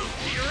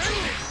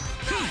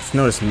 Just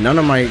noticed none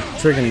of my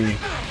friggin'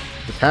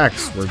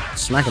 attacks were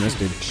smacking this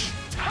dude.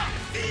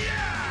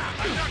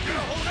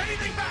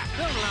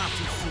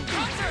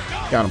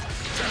 Got him.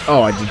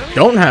 Oh, I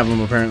don't have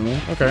him apparently.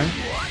 Okay.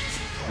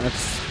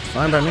 That's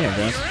fine by me, I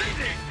guess.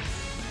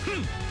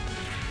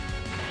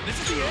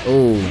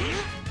 Oh,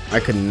 I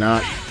could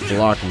not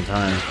block in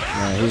time.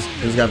 Yeah,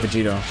 he's got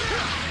Vegito.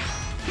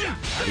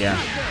 Yeah,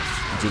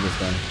 Vegito's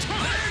done.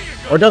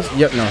 Or does?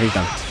 Yep, no, he's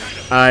done.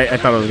 I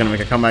thought I was gonna make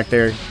a comeback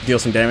there, deal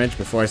some damage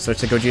before I switch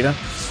to Gogeta.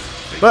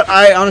 But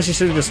I honestly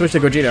should have just switched to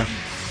Gogeta.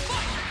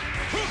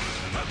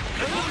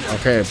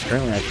 Okay,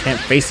 apparently I can't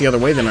face the other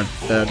way than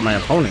my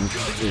opponent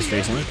is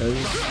facing because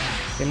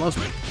he loves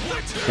me.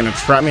 He's gonna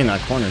trap me in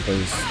that corner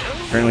because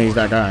apparently he's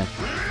that guy.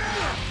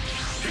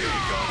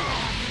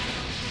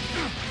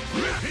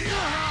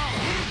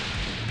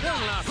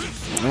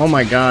 Oh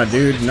my god,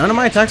 dude. None of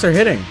my attacks are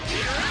hitting.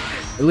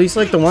 At least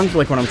like the ones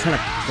like when I'm trying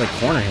to like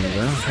corner him,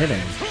 they're not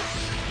hitting.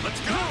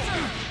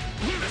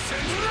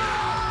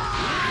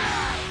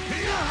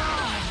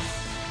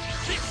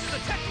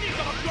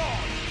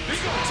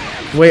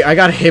 Wait, I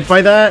got hit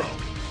by that?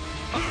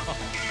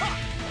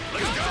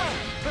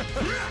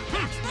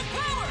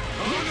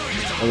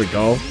 There we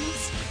go.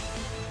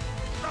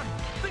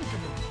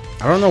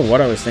 I don't know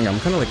what I was thinking. I'm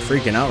kind of like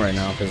freaking out right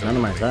now because none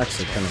of my attacks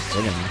are kind of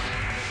hitting me.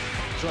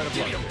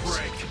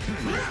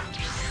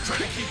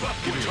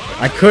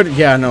 I could,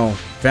 yeah, no.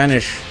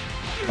 Vanish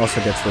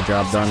also gets the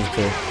job done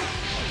to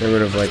get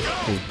rid of like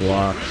his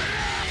block.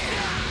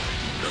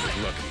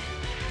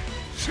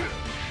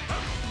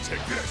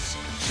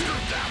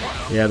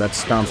 Yeah, that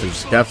stomp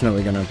is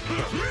definitely gonna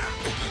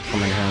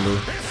come in handy.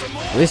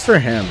 At least for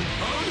him.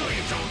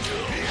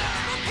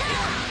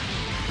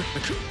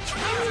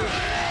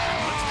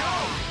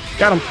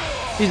 Got him.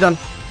 He's done.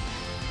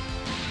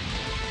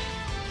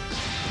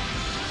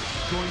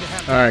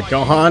 Alright,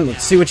 Gohan,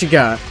 let's see what you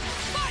got.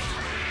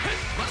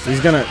 He's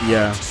gonna,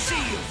 yeah.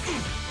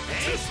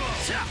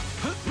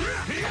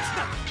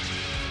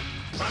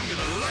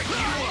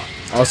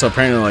 Also,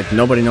 apparently, like,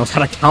 nobody knows how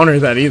to counter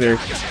that either.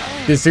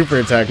 His super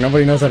attack,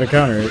 nobody knows how to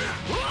counter it.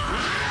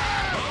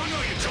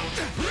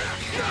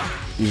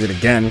 Use it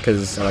again,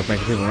 because I like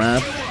making people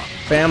mad.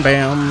 Bam,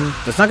 bam.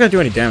 That's not gonna do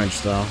any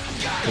damage, though.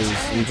 Because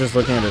I'm just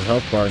looking at his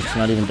health bar, it's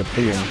not even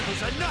depleting.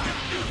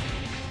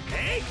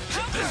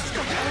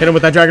 Hit him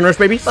with that Dragon Rush,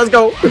 baby. Let's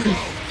go.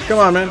 Come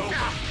on, man.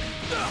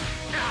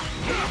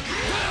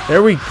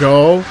 There we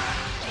go.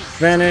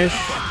 Vanish.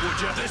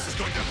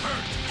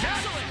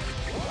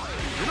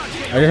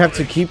 I just have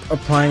to keep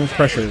applying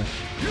pressure.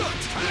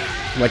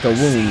 Like a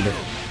wound.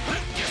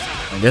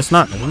 I guess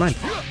not. Never mind.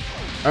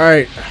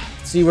 Alright.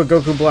 See what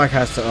Goku Black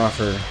has to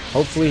offer.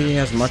 Hopefully he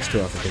has much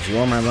to offer, because you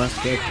are my last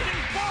pick.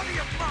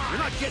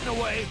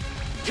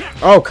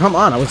 Oh, come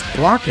on. I was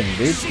blocking,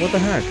 dude. What the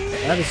heck?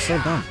 That is so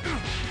dumb.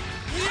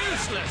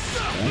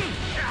 Okay.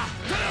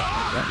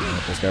 Yeah,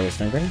 what this guy was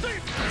thinking.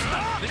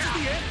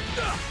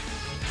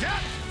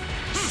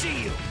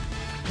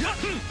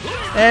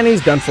 And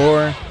he's done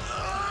for.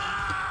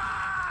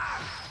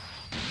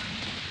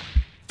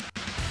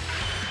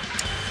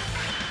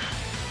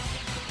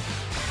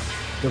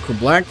 Goku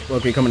Black.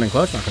 Loki coming in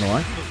clutch, not gonna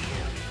lie.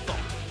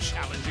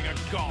 Challenging a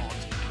god.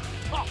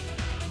 Oh.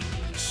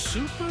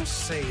 Super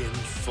Saiyan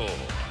 4.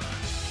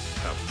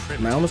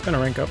 Am I almost gonna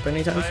rank up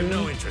anytime I have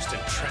no soon? interest in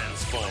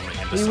transforming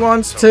into He something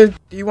wants so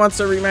he wants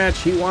the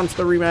rematch. He wants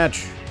the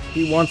rematch.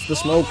 He wants the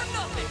smoke.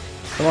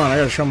 Come on, I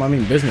gotta show him I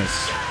mean business.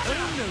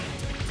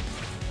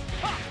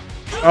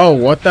 Oh,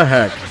 what the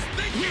heck?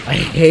 I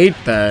hate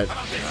that.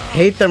 I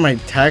hate that my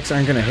attacks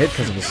aren't gonna hit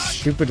because of a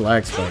stupid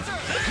lag spike.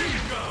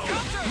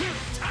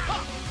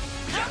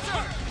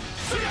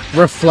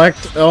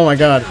 Reflect. Oh my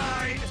god.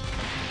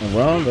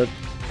 Well, but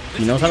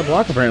he knows how to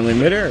block apparently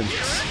midair.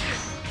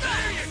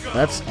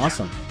 That's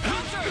awesome.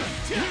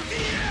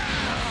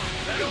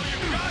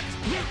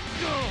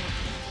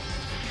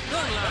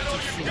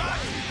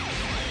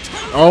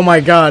 Oh my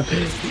god.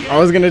 I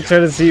was gonna try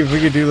to see if we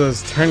could do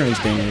those tournament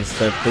things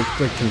that they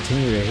like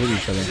continue to hit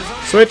each other.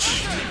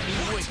 Switch.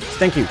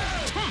 Thank you.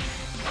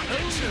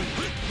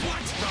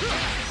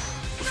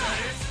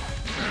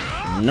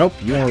 Nope,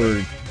 you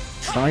are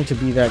trying to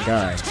be that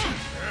guy.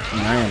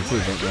 And I am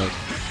too, but like...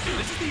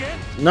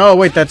 No,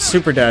 wait, that's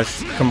super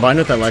dash combined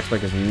with that lag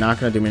spike is not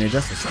gonna do me any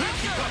justice.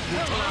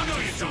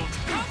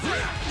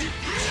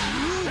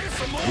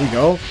 There we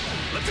go.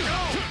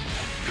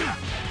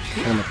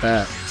 Hit him with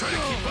that.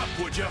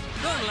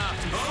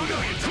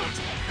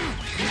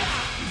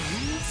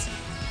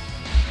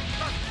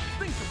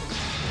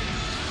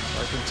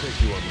 I can take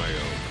you on my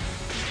own.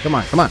 Come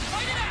on, come on.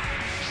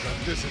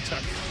 This attack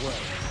as well.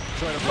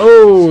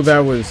 Oh, that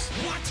was...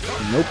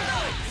 Nope.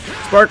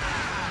 Spark.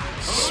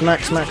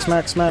 Smack, smack,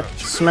 smack, smack,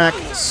 smack.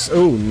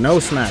 Oh, no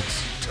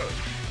smacks.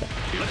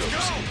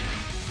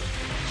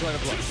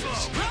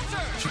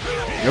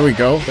 There we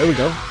go. There we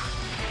go.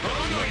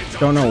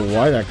 Don't know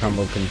why that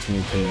combo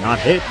continued to not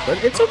hit,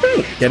 but it's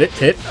okay. Get it?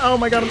 Hit. Oh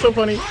my god, I'm so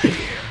funny.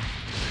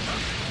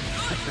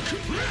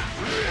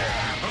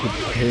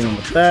 Hit him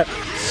with that.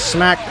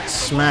 Smack,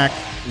 smack,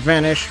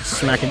 vanish,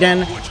 smack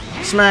again,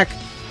 smack.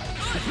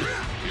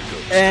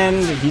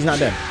 And he's not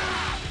dead.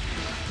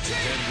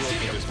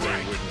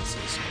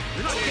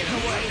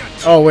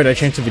 Oh wait, I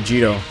changed to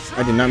Vegito.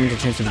 I did not mean to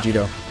change to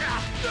Vegito.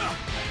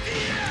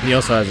 He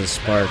also has a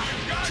spark.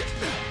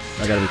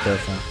 I gotta be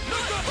careful.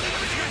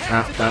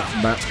 Bop, bop,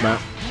 bop,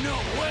 bop.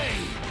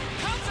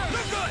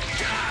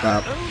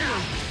 Bop.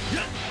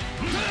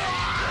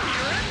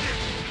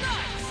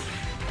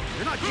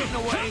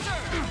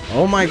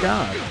 Oh my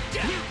god.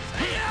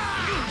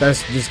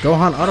 That's this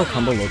Gohan auto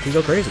combo Loki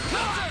go crazy.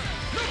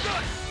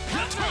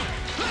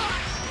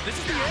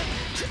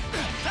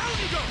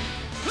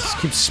 Just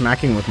keep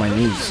smacking with my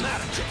knees.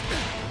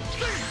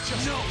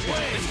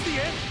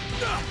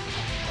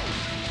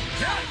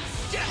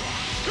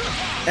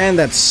 And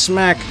that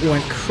smack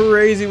went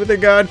crazy with the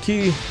God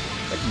Key.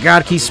 The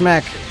God Key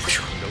smack.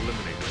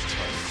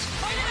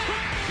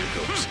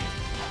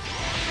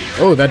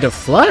 Oh, that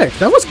deflect.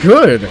 That was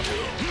good.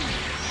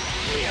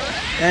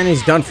 And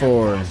he's done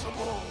for.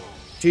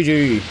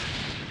 GG.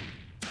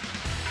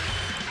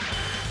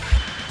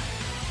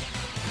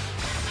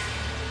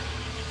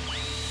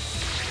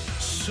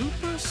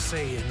 Super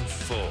Saiyan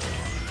 4.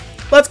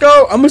 Let's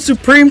go. I'm a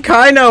Supreme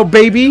Kai now,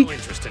 baby.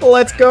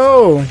 Let's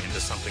go. Into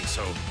something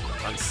so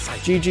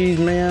unsightly. GG's,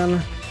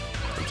 man.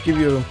 Let's give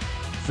you.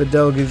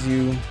 Fidel gives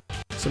you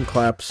some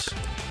claps.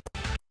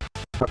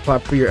 A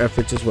clap for your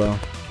efforts as well.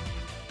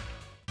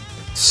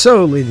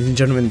 So, ladies and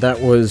gentlemen, that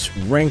was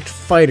Ranked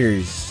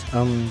Fighters.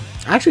 I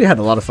actually had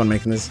a lot of fun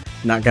making this,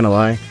 not gonna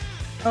lie.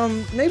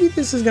 Maybe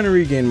this is gonna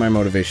regain my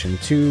motivation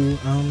to, you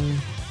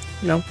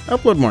know,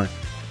 upload more.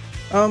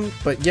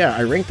 But yeah,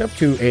 I ranked up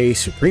to a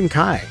Supreme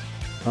Kai.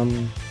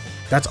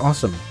 That's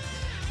awesome.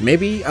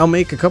 Maybe I'll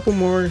make a couple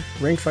more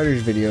Ranked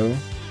Fighters videos,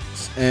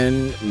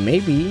 and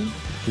maybe,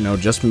 you know,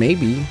 just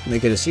maybe,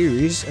 make it a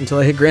series until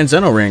I hit Grand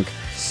Zeno rank.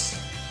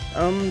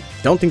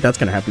 Don't think that's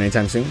gonna happen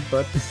anytime soon,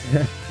 but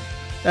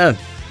yeah,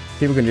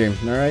 people can dream,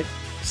 alright?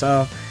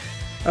 So,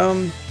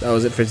 that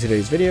was it for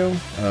today's video.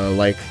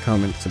 Like,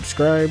 comment,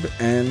 subscribe,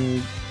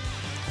 and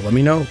let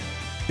me know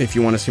if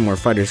you want to see more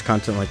fighters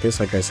content like this.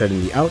 Like I said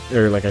in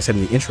the like I said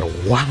in the intro.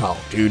 Wow,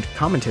 dude,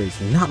 commentary's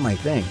not my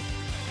thing.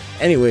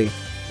 Anyway,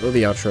 for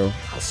the outro,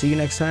 I'll see you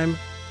next time.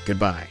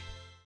 Goodbye.